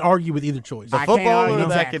 You can't argue with either choice. The football or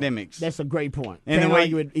the academics. That's a great point. And can't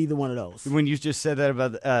argue with either one of those. When you just said that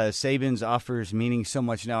about Saban's offers meaning so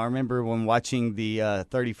much now, I remember when watching the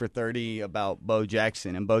 30 for 30 about Bo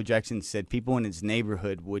Jackson, and Bo Jackson said people in his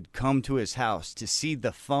neighborhood would come to his house to see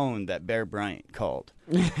the phone that Bear Bryant called.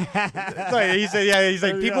 He's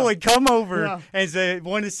like people would come over and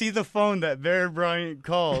want to see the phone that Bear Bryant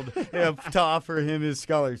called to offer him his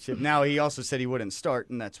scholarship. Now he also said he wouldn't start,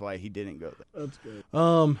 and that's why he didn't go there. That's good.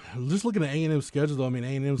 Just looking at A&M's schedule, though, I mean,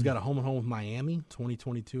 A&M's got a home and home with Miami,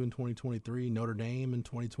 2022 and 2023, Notre Dame in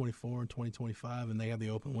 2024 and 2025, and they have the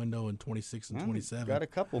open window in 26 and 27. Got a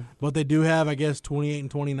couple, but they do have, I guess, 28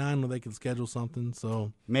 and 29 where they can schedule something.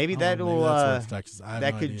 So maybe that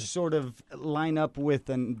could sort of line up with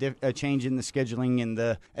a change in the scheduling in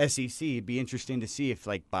the SEC. It'd be interesting to see if,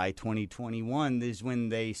 like, by 2021 is when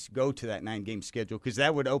they go to that 9-game schedule, because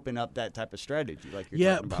that would open up that type of strategy. Like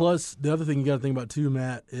you're talking about. Plus the other thing you got to think about too,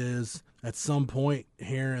 Matt, is at some point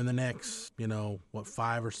here in the next,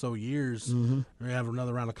 5 or so years, we're going to have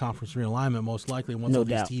another round of conference realignment, most likely, once all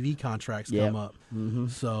these TV contracts come up.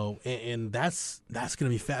 So, and that's going to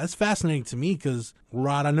be that's fascinating to me because,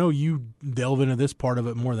 Rod, I know you delve into this part of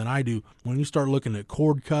it more than I do. When you start looking at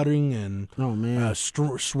cord cutting and where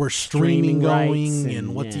streaming going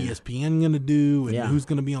and what's ESPN going to do and who's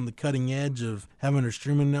going to be on the cutting edge of having their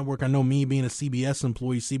streaming network. I know me being a CBS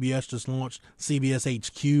employee, CBS just launched CBS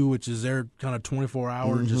HQ, which is their kind of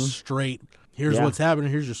 24-hour just straight Here's what's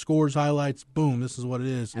happening. Here's your scores, highlights. Boom, this is what it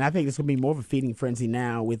is. And I think it's going to be more of a feeding frenzy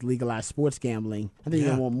now with legalized sports gambling. I think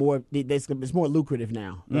you're going to want more. It's more lucrative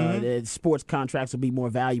now. The sports contracts will be more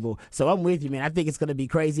valuable. So I'm with you, man. I think it's going to be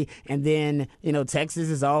crazy. And then, Texas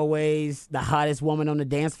is always the hottest woman on the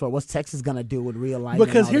dance floor. What's Texas going to do with real life?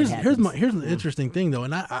 Because here's the interesting thing, though.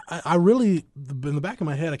 And I really, in the back of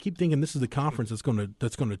my head, I keep thinking this is the conference that's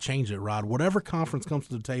going to change it, Rod. Whatever conference comes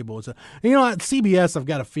to the table, at CBS, I've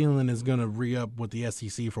got a feeling is going to re-up with the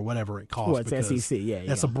SEC for whatever it costs. Well, it's SEC, yeah.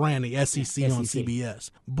 That's a brand, the SEC on CBS.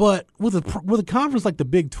 But with a conference like the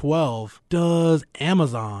Big 12, does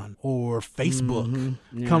Amazon or Facebook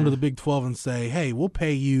come to the Big 12 and say, hey, we'll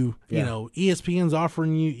pay you, ESPN's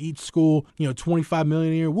offering you each school, $25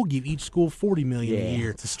 million a year. We'll give each school $40 million a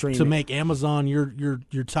year to make Amazon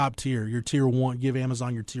your top tier, your tier one, give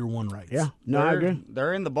Amazon your tier one rights. Yeah, I agree.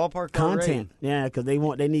 They're in the ballpark content. Already. Yeah, because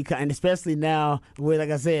they need, and especially now, where, like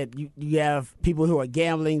I said, you have people who are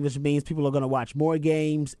gambling, which means people are going to watch more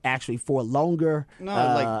games actually for longer,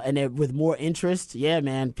 and they're with more interest. Yeah,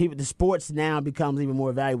 man, the sports now becomes even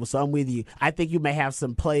more valuable. So I'm with you. I think you may have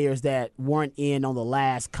some players that weren't in on the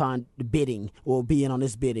last bidding or be in on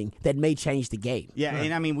this bidding that may change the game. Yeah, right.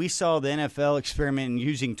 And I mean, we saw the NFL experiment in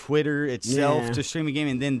using Twitter itself to stream a game,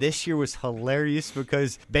 and then this year was hilarious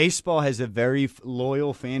because baseball has a very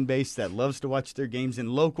loyal fan base that loves to watch their games, and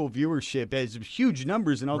local viewership has huge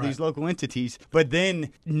numbers in all these local entities. But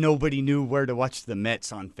then nobody knew where to watch the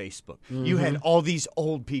Mets on Facebook. You had all these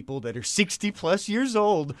old people that are 60-plus years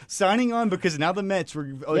old signing on because now the Mets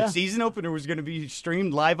season opener was going to be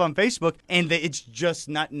streamed live on Facebook, and it's just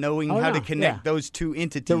not knowing how to connect those two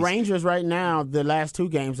entities. The Rangers right now, the last two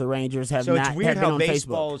games, the Rangers have so not it's weird been how on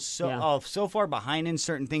baseball Facebook. is so far behind in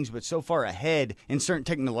certain things, but so far ahead in certain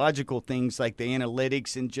technological things like the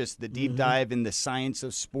analytics and just the deep dive in the science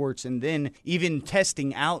of sports, and then even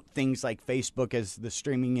testing out things like Facebook as the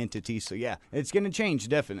streaming entity. So yeah, it's going to change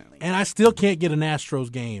definitely. And I still can't get an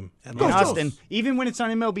Astros game in Austin. Even when it's on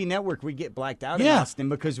MLB Network, we get blacked out in Austin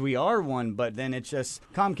because we are one. But then it's just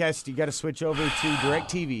Comcast. You got to switch over to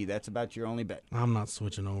DirecTV. That's about your only bet. I'm not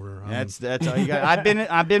switching over. That's all you got.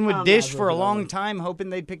 I've been with Dish for a long time, hoping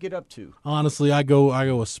they'd pick it up too. Honestly, I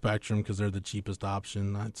go with Spectrum because they're the cheapest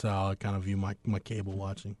option. That's how I kind of view my cable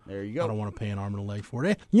watching. There you go. I don't want to pay an arm and a leg for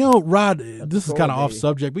it. Rod, this is kind of off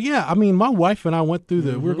subject, but yeah, I mean, my wife and I went through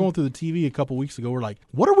we were going through the TV a couple weeks ago. We're like,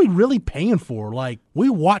 what are we really paying for? Like, we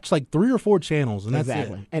watch like 3 or 4 channels, and that's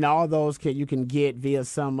it. And all those you can get via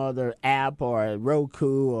some other app or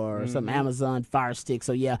Roku or some Amazon Fire Stick.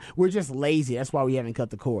 So yeah, we're just lazy. That's why we haven't cut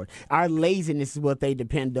the cord. Our laziness is what they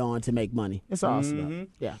depend on to make money. It's awesome.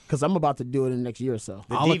 Yeah, because I'm about to do it in the next year or so.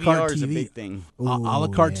 The DVR is a big thing. A la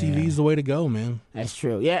carte TV is the way to go, man. That's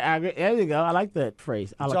true. Yeah, I agree. There you go. I like that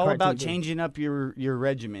phrase. It's all about changing up your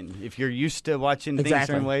regimen. If you're used to watching things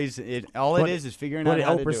certain ways, all it is figuring out how to do it.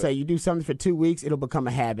 What did Oprah say? You do something for 2 weeks, it'll become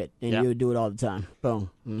a habit, and you'll do it all the time. Boom.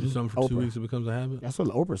 Do something for 2 weeks, it becomes a habit? That's what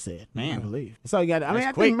Oprah said. Man. I believe. So you got. I mean,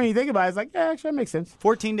 I think when you think about it, it's like, yeah, actually, that makes sense.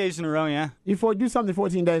 14 days in a row, yeah. You do something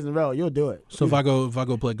 14 days in a row, you'll do it. So if I go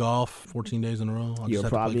play golf 14 days in a row, you'll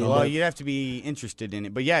probably. Well, you'd have to be interested in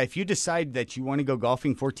it. But yeah, if you decide that you want to go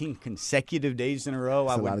golfing 14 consecutive days in a row,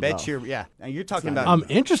 I would bet you're talking about. I'm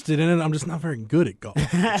interested in it. I'm just not very good at golf.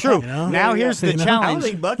 True. Now here's the challenge. I don't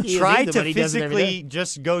think Bucky Try either, to physically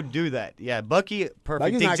just go do that. Yeah, Bucky,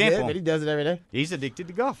 perfect Bucky's example. Not good, but he does it every day. He's addicted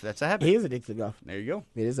to golf. That's a habit. He is addicted to golf. There you go.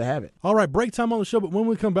 It is a habit. All right, break time on the show, but when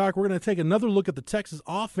we come back, we're going to take another look at the Texas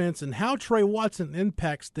offense and how Trey Watson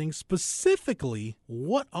impacts things. Specifically,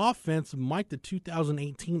 what offense might the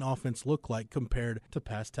 2018 offense look like compared to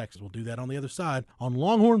past Texas? We'll do that on the other side on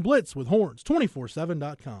Longhorn Blitz with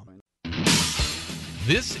Horns247.com.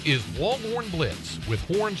 This is Longhorn Blitz with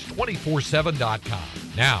Horns247.com.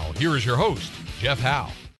 Now, here is your host, Jeff Howe.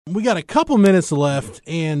 We got a couple minutes left,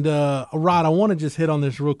 and Rod, I want to just hit on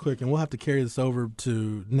this real quick, and we'll have to carry this over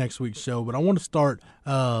to next week's show, but I want to start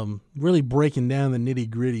really breaking down the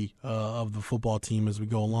nitty-gritty of the football team as we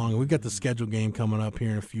go along. We've got the schedule game coming up here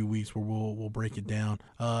in a few weeks where we'll break it down.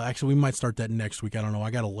 Actually, we might start that next week. I don't know. I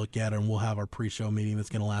got to look at it, and we'll have our pre-show meeting that's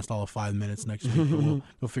going to last all of 5 minutes next week.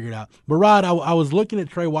 We'll figure it out. But, Rod, I was looking at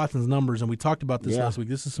Trey Watson's numbers, and we talked about this last week.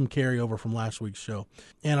 This is some carryover from last week's show.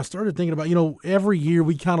 And I started thinking about, every year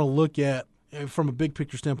we kind of look at, from a big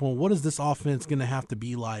picture standpoint, what is this offense going to have to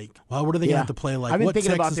be like? Well, what are they going to have to play like? I've been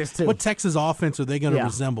thinking about this too. What Texas offense are they going to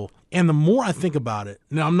resemble? And the more I think about it,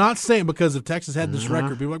 now I'm not saying because if Texas had this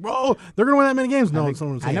record, people are like, bro, they're going to win that many games. No, it's not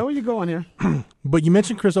what I'm saying. I know where you're going here. But you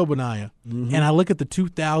mentioned Chris Ogbonnaya, and I look at the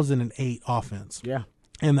 2008 offense. Yeah.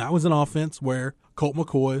 And that was an offense where Colt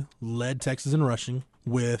McCoy led Texas in rushing.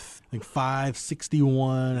 with like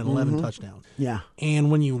 561 and 11 touchdowns. Yeah.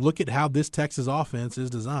 And when you look at how this Texas offense is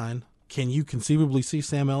designed, can you conceivably see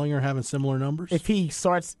Sam Ehlinger having similar numbers? If he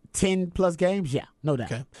starts 10-plus games, yeah, no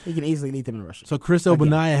doubt. Okay. He can easily lead them in rushing. So Chris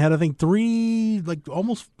Ogbonnaya had, I think,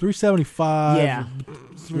 almost 375. Yeah.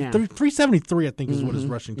 373, I think, is what his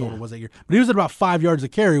rushing total was that year. But he was at about 5 yards a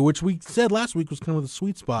carry, which we said last week was kind of the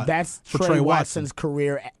sweet spot. That's for Trey Watson. Watson's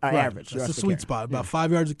career average. That's the yards per sweet carry. spot, about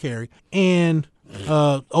 5 yards a carry. And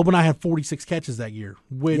Ogbonnaya had 46 catches that year,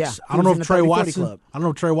 which Yeah, I don't know he was if in Trey the 30-40 Watson. club. I don't know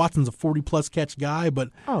if Trey Watson's a 40-plus catch guy, but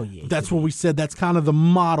yeah, that's what we said. That's kind of the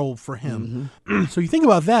model for him. So you think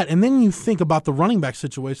about that, and then you think about the running back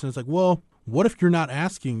situation. It's like, well, what if you're not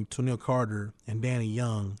asking Tennille Carter and Danny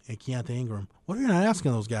Young and Keontae Ingram? What if you're not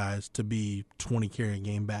asking those guys to be 20 carry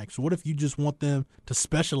game backs? What if you just want them to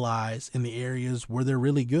specialize in the areas where they're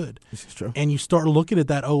really good? This is true. And you start looking at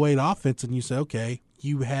that 08 offense, and you say, okay,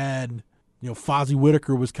 you had. Fozzie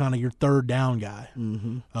Whitaker was kind of your third down guy,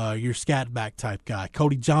 your scat back type guy.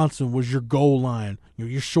 Cody Johnson was your goal line,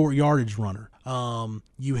 your short yardage runner.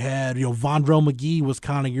 You had, Vondrell McGee was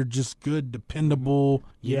kind of your just good, dependable,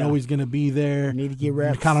 you know he's going to be there. Need to get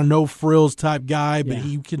reps. Kind of no frills type guy, but Yeah.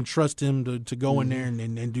 you can trust him to go in there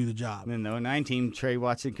and do the job. In the 09 team, Trey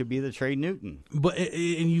Watson could be the Trey Newton. But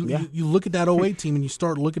you look at that 08 team and you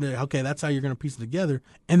start looking at, okay, that's how you're going to piece it together.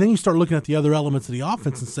 And then you start looking at the other elements of the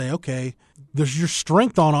offense and say, okay, there's your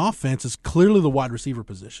strength on offense is clearly the wide receiver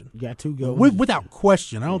position. You got two good Without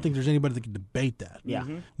question. I don't think there's anybody that can debate that. Yeah.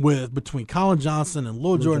 Between Colin Johnson and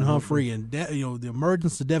Lil Jordan Humphrey and the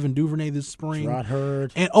emergence of Devin Duvernay this spring. Rod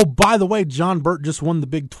Hurd. And by the way, John Burt just won the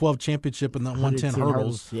Big 12 championship in the 110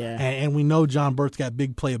 hurdles. Yeah. And we know John Burt's got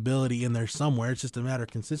big playability in there somewhere. It's just a matter of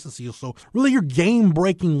consistency. So really your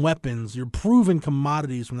game-breaking weapons, your proven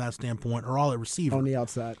commodities from that standpoint are all at receiver. On the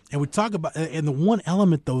outside. And we talk about, and the one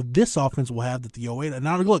element, though, this offense will have that the 08, and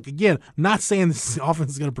now look, again, not saying this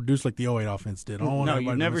offense is going to produce like the 08 offense did. No,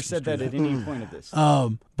 you've never said that at any point of this.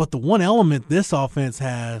 But the one element this offense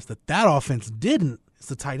has that offense didn't is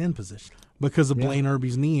the tight end position. Because of Blaine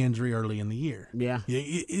Irby's knee injury early in the year. Yeah.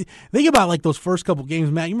 Think about like those first couple games,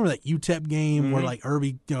 Matt. You remember that UTEP game where like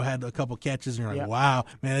Irby had a couple catches and you're like, wow,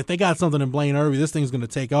 man, if they got something in Blaine Irby, this thing's going to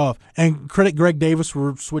take off. And credit Greg Davis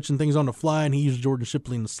for switching things on the fly, and he used Jordan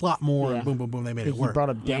Shipley in the slot more, and boom, boom, boom, they made it work. He brought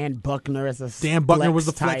up Dan Buckner as a Dan Buckner was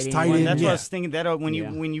the flex tight end. That's what I was thinking. That when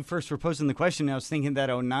you first were posing the question, I was thinking that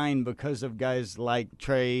 09 because of guys like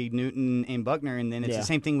Trey Newton and Buckner, and then it's the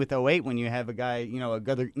same thing with 08 when you have a guy,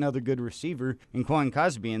 another good receiver in Quan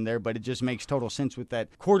Cosby in there, but it just makes total sense with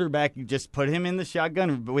that quarterback. You just put him in the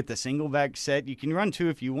shotgun with the single back set. You can run two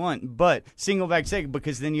if you want, but single back set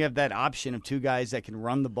because then you have that option of two guys that can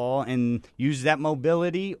run the ball and use that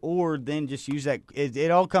mobility, or then just use that.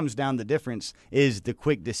 It all comes down. The difference is the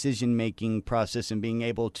quick decision-making process and being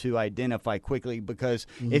able to identify quickly, because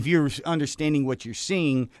if you're understanding what you're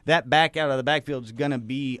seeing, that back out of the backfield is going to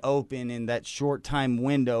be open in that short time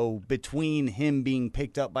window between him being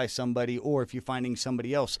picked up by somebody or if you're finding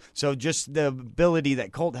somebody else. So just the ability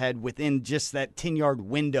that Colt had within just that 10-yard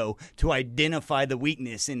window to identify the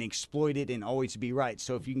weakness and exploit it and always be right.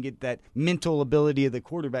 So if you can get that mental ability of the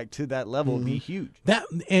quarterback to that level, it'd be huge. That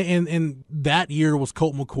and that year was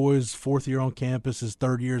Colt McCoy's fourth year on campus, his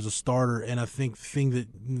third year as a starter, and I think the thing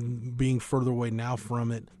that, being further away now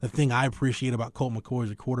from it, the thing I appreciate about Colt McCoy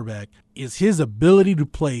as a quarterback is his ability to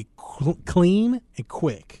play clean and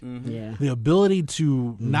quick. Yeah. The ability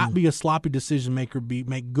to not be a sloppy decision maker,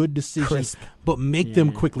 make good decisions, Crisp. but make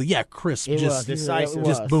them quickly. Yeah, crisp. It just was. decisive.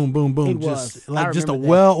 Just boom, boom, boom. It Just was. I like just a remember that.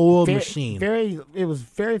 well-oiled machine. It was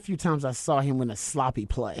very few times I saw him win a sloppy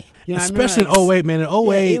play. You know what I mean? Especially in 08, man. In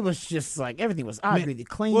 08, it was just like everything was obviously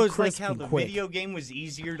clean, Well, it's like crisp, how and the quick. video game was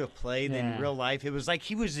easier to play than Yeah. real life. It was like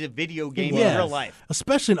he was a video game Yes. in real life.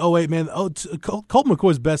 Especially in 08, man. Colt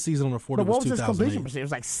McCoy's best season on the 40 But what was was his completion 2008. percentage? It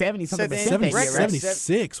was like 70-something So percent. they- that year, right?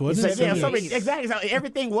 76, wasn't it? Yeah, 78. exactly. So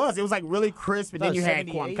everything was. It was like really crisp, and then No, you had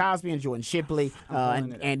 78. Quan Cosby and Jordan Shipley, pulling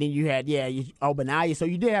it up. and then you had Ogbonnaya. So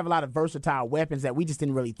you did have a lot of versatile weapons that we just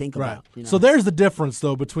didn't really think Right. about. You know? So there's the difference,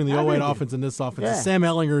 though, between the I agree 08 with you. offense and this offense. Yeah. Sam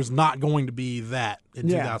Ehlinger is not going to be that in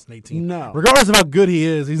Yeah. 2018. No. Regardless of how good he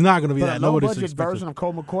is, he's not going to be but that. a low Nobody's budget expecting. version of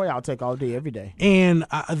Colt McCoy, I'll take all day, every day. And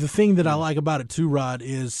the thing that I like about it too, Rod,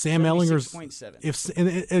 is Sam Ehlinger's. 76.7.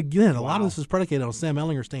 And again, a lot of this is predicated on Sam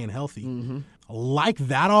Ehlinger staying healthy. Mm-hmm. Like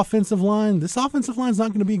that offensive line, this offensive line is not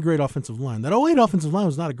going to be a great offensive line. That 08 offensive line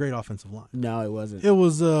was not a great offensive line. No, it wasn't. It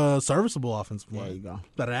was a serviceable offensive line. There you go.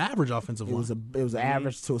 But an average offensive It line. was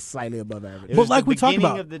average to slightly above average. It But was like the we talked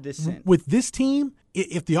beginning about of the descent. with this team,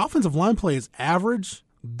 if the offensive line play is average,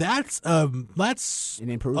 That's An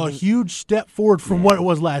a improvement. huge step forward from what it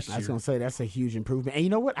was last year. I was going to say that's a huge improvement. And you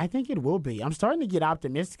know what? I think it will be. I'm starting to get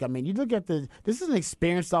optimistic. I mean, you look at this is an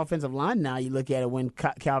experienced offensive line now. You look at it when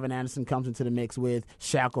Calvin Anderson comes into the mix with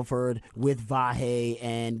Shackelford, with Vahe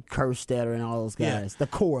and Kerstetter and all those guys. Yeah. The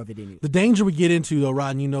core of it anyway. The danger we get into, though,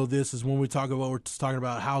 Rod, and you know this, is when we're talking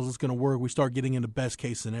about how's this going to work, we start getting into best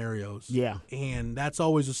case scenarios. Yeah. And that's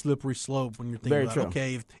always a slippery slope when you're thinking Very about, true.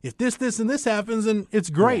 okay, if this, and this happens, and it's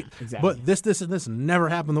great. Yeah, exactly. But this, and this never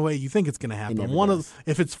happen the way you think it's going to happen. never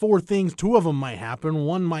If it's 4 things, 2 of them might happen.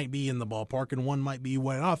 One might be in the ballpark, and one might be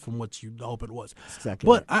way off from what you hope it was. Exactly.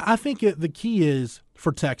 But I think the key is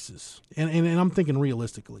for Texas, and I'm thinking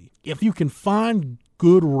realistically, if you can find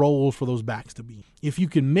good roles for those backs to be, if you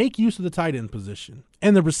can make use of the tight end position,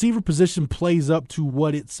 and the receiver position plays up to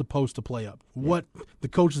what it's supposed to play up, what the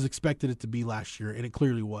coaches expected it to be last year, and it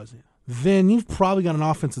clearly wasn't, then you've probably got an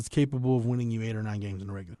offense that's capable of winning you 8 or 9 games in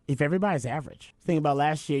a regular. If everybody's average. Think about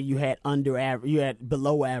last year, you had under average, you had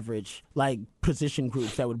below average, like position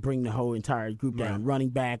groups that would bring the whole entire group down. Running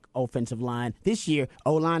back, offensive line. This year,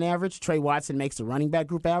 O-line average, Trey Watson makes the running back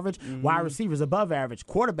group average. Wide receivers above average.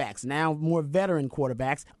 Quarterbacks, now more veteran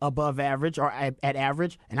quarterbacks, above average or at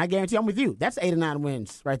average. And I guarantee I'm with you. That's 8 or 9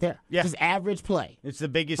 wins right there. Yeah. Just average play. It's the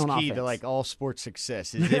biggest on key offense. to like all sports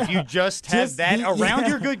success is if you just have that around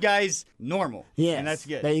your good guys, normal. Yes. And that's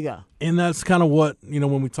good. There you go. And that's kind of what,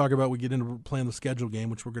 when we talk about, we get into playing the schedule game,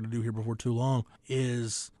 which we're going to do here before too long,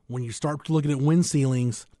 is when you start looking at win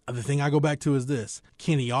ceilings, the thing I go back to is this.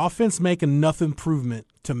 Can the offense make enough improvement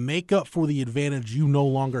to make up for the advantage you no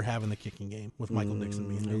longer have in the kicking game with Michael Dixon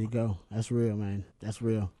being there? There you go. That's real, man. That's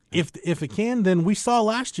real. If it can, then we saw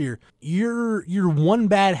last year, you're one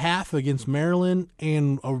bad half against Maryland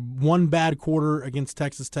and a one bad quarter against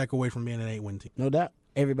Texas Tech away from being an 8-win team. No doubt.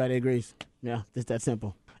 Everybody agrees. Yeah, it's that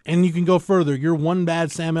simple. And you can go further. You're one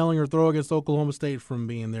bad Sam Ehlinger throw against Oklahoma State from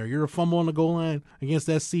being there. You're a fumble on the goal line against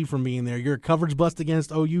SC from being there. You're a coverage bust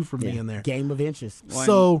against OU from being there. Game of inches.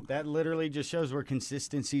 So that literally just shows where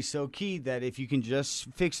consistency is so key, that if you can just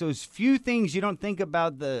fix those few things, you don't think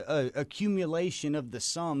about the accumulation of the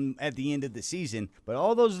sum at the end of the season, but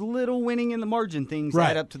all those little winning in the margin things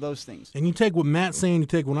add up to those things. And you take what Matt's saying, you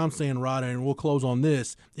take what I'm saying, Rod, and we'll close on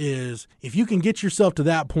this, is if you can get yourself to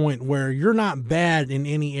that point where you're not bad in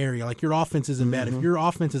any area, like your offense isn't bad, if your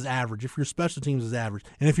offense is average, if your special teams is average,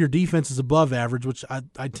 and if your defense is above average, which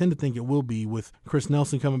I tend to think it will be with Chris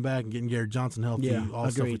Nelson coming back and getting Garrett Johnson healthy, all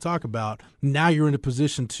the stuff we talk about, now you're in a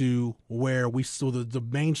position to where we saw the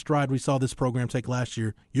main stride we saw this program take last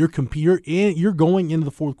year. You're going into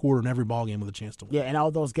the fourth quarter in every ball game with a chance to win. Yeah, and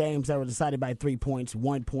all those games that were decided by 3 points,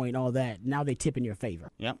 1 point, all that, now they tip in your favor.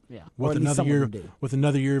 Yep. Yeah. With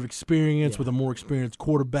another year of experience, with a more experienced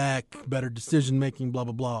quarterback, better decision making, blah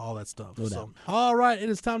blah blah, all that stuff. So, all right, it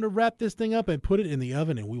is time to wrap this thing up and put it in the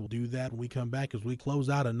oven, and we will do that when we come back as we close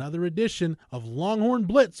out another edition of Longhorn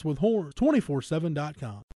Blitz with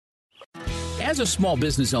Horns247.com. As a small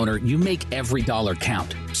business owner, you make every dollar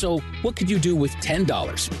count. So what could you do with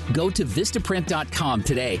 $10? Go to Vistaprint.com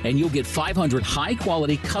today and you'll get 500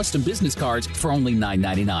 high-quality custom business cards for only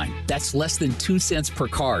 $9.99. That's less than 2 cents per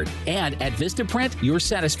card. And at Vistaprint, your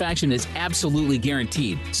satisfaction is absolutely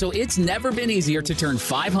guaranteed. So it's never been easier to turn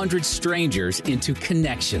 500 strangers into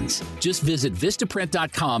connections. Just visit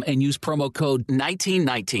Vistaprint.com and use promo code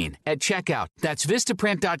 1919 at checkout. That's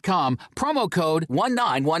Vistaprint.com, promo code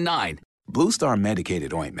 1919. Blue Star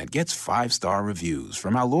Medicated Ointment gets 5-star reviews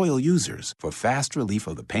from our loyal users for fast relief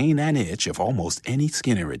of the pain and itch of almost any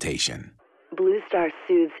skin irritation. Blue Star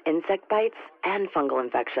soothes insect bites and fungal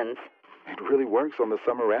infections. It really works on the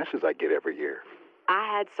summer rashes I get every year.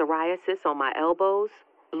 I had psoriasis on my elbows.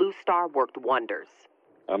 Blue Star worked wonders.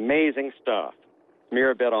 Amazing stuff.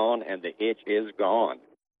 Smear a bit on and the itch is gone.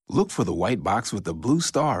 Look for the white box with the blue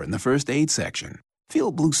star in the first aid section.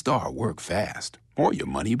 Feel Blue Star work fast, or your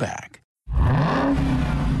money back.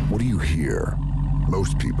 What do you hear?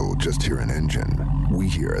 Most people just hear an engine. We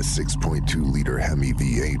hear a 6.2-liter Hemi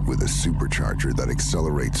V8 with a supercharger that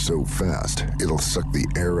accelerates so fast, it'll suck the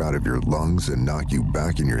air out of your lungs and knock you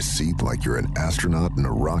back in your seat like you're an astronaut in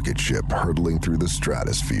a rocket ship hurtling through the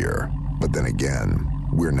stratosphere. But then again,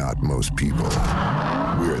 we're not most people.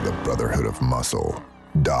 We're the Brotherhood of Muscle.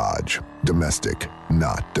 Dodge. Domestic,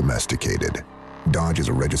 not domesticated. Dodge is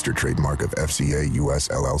a registered trademark of FCA US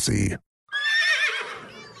LLC.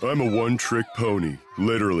 I'm a one-trick pony.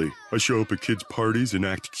 Literally. I show up at kids' parties and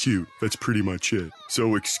act cute. That's pretty much it.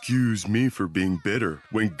 So excuse me for being bitter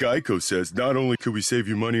when Geico says not only could we save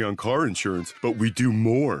you money on car insurance, but we do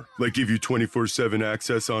more. Like give you 24/7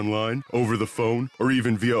 access online, over the phone, or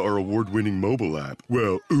even via our award-winning mobile app.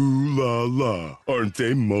 Well, ooh la la. Aren't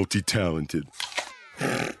they multi-talented?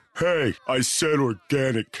 Hey, I said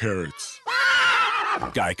organic carrots.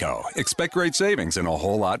 Geico. Expect great savings and a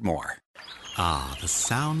whole lot more. Ah, the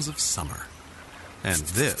sounds of summer. And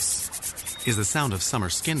this is the sound of summer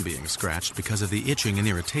skin being scratched because of the itching and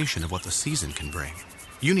irritation of what the season can bring.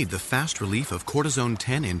 You need the fast relief of Cortisone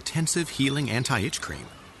 10 Intensive Healing Anti-Itch Cream.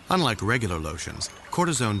 Unlike regular lotions,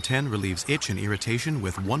 Cortisone 10 relieves itch and irritation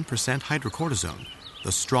with 1% hydrocortisone,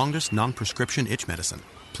 the strongest non-prescription itch medicine,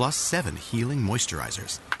 plus 7 healing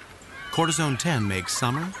moisturizers. Cortisone 10 makes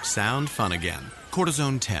summer sound fun again.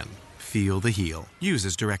 Cortisone 10. Feel the heal. Use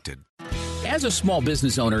as directed. As a small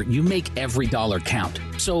business owner, you make every dollar count.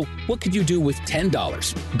 So what could you do with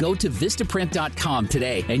 $10? Go to Vistaprint.com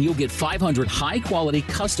today and you'll get 500 high-quality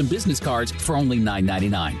custom business cards for only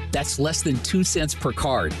 $9.99. That's less than 2 cents per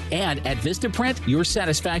card. And at Vistaprint, your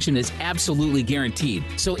satisfaction is absolutely guaranteed.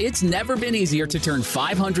 So it's never been easier to turn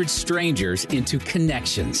 500 strangers into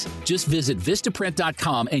connections. Just visit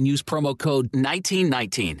Vistaprint.com and use promo code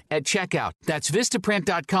 1919 at checkout. That's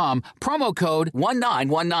Vistaprint.com, promo code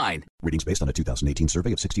 1919. Ratings based on a 2018 survey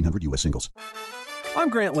of 1,600 U.S. singles. I'm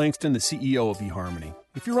Grant Langston, the CEO of eHarmony.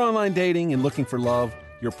 If you're online dating and looking for love,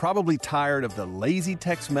 you're probably tired of the lazy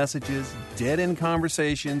text messages, dead-end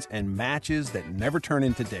conversations, and matches that never turn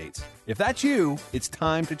into dates. If that's you, it's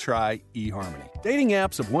time to try eHarmony. Dating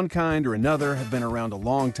apps of one kind or another have been around a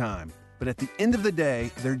long time, but at the end of the day,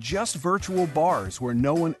 they're just virtual bars where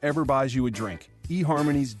no one ever buys you a drink.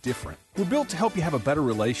 eHarmony's different. We're built to help you have a better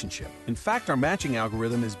relationship. In fact, our matching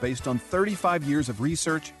algorithm is based on 35 years of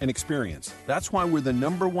research and experience. That's why we're the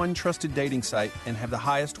 #1 trusted dating site and have the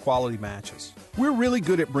highest quality matches. We're really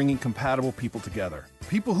good at bringing compatible people together.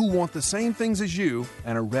 People who want the same things as you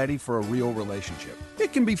and are ready for a real relationship.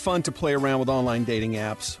 It can be fun to play around with online dating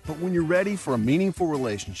apps, but when you're ready for a meaningful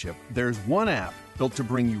relationship, there's one app built to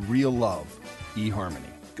bring you real love, eHarmony.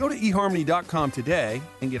 Go to eHarmony.com today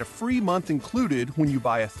and get a free month included when you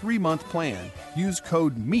buy a 3-month plan. Use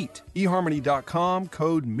code MEAT. eHarmony.com,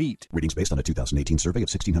 code MEAT. Ratings based on a 2018 survey of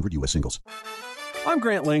 1,600 U.S. singles. I'm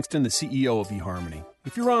Grant Langston, the CEO of eHarmony.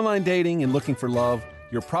 If you're online dating and looking for love,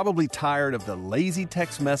 you're probably tired of the lazy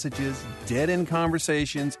text messages, dead-end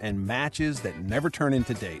conversations, and matches that never turn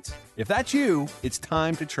into dates. If that's you, it's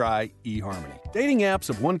time to try eHarmony. Dating apps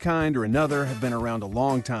of one kind or another have been around a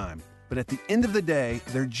long time. But at the end of the day,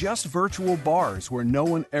 they're just virtual bars where no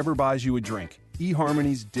one ever buys you a drink.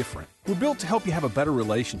 eHarmony's different. We're built to help you have a better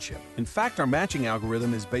relationship. In fact, our matching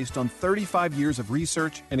algorithm is based on 35 years of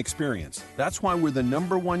research and experience. That's why we're the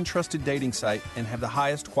 #1 trusted dating site and have the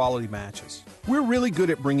highest quality matches. We're really good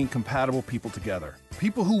at bringing compatible people together.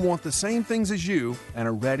 People who want the same things as you and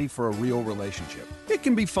are ready for a real relationship. It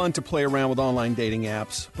can be fun to play around with online dating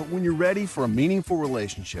apps, but when you're ready for a meaningful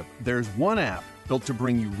relationship, there's one app built to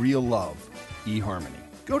bring you real love, eHarmony.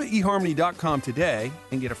 Go to eHarmony.com today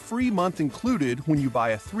and get a free month included when you buy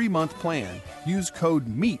a 3-month plan. Use code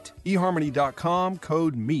MEAT. eHarmony.com,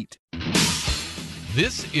 code MEAT.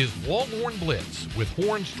 This is Longhorn Blitz with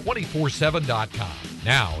horns247.com.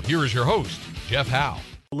 Now, here is your host, Jeff Howe.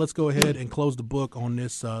 Let's go ahead and close the book on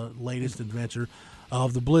this latest adventure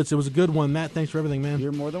of the Blitz. It was a good one. Matt, thanks for everything, man.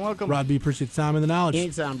 You're more than welcome. Rod B, appreciate the time and the knowledge.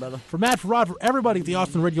 Anytime, brother. For Matt, for Rod, for everybody at the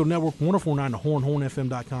Austin Radio Network, 104.9 The Horn,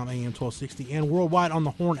 hornfm.com, AM 1260, and worldwide on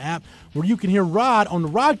the Horn app, where you can hear Rod on the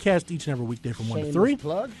Rodcast each and every weekday from 1 to 3.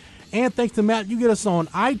 Plug. And thanks to Matt, you get us on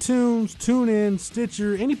iTunes, TuneIn,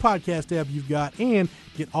 Stitcher, any podcast app you've got, and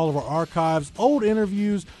get all of our archives, old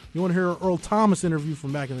interviews. You want to hear our Earl Thomas interview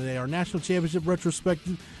from back in the day, our National Championship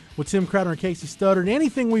retrospective with Tim Crowder and Casey Studdard, and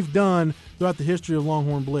anything we've done throughout the history of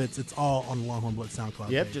Longhorn Blitz, it's all on the Longhorn Blitz SoundCloud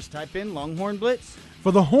page. Just type in Longhorn Blitz.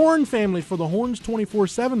 For the Horn family, for the Horns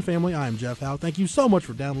 24/7 family, I am Jeff Howe. Thank you so much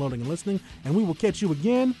for downloading and listening, and we will catch you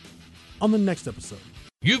again on the next episode.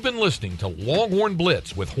 You've been listening to Longhorn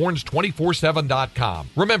Blitz with horns247.com.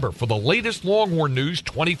 Remember, for the latest Longhorn news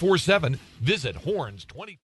 24/7, visit horns20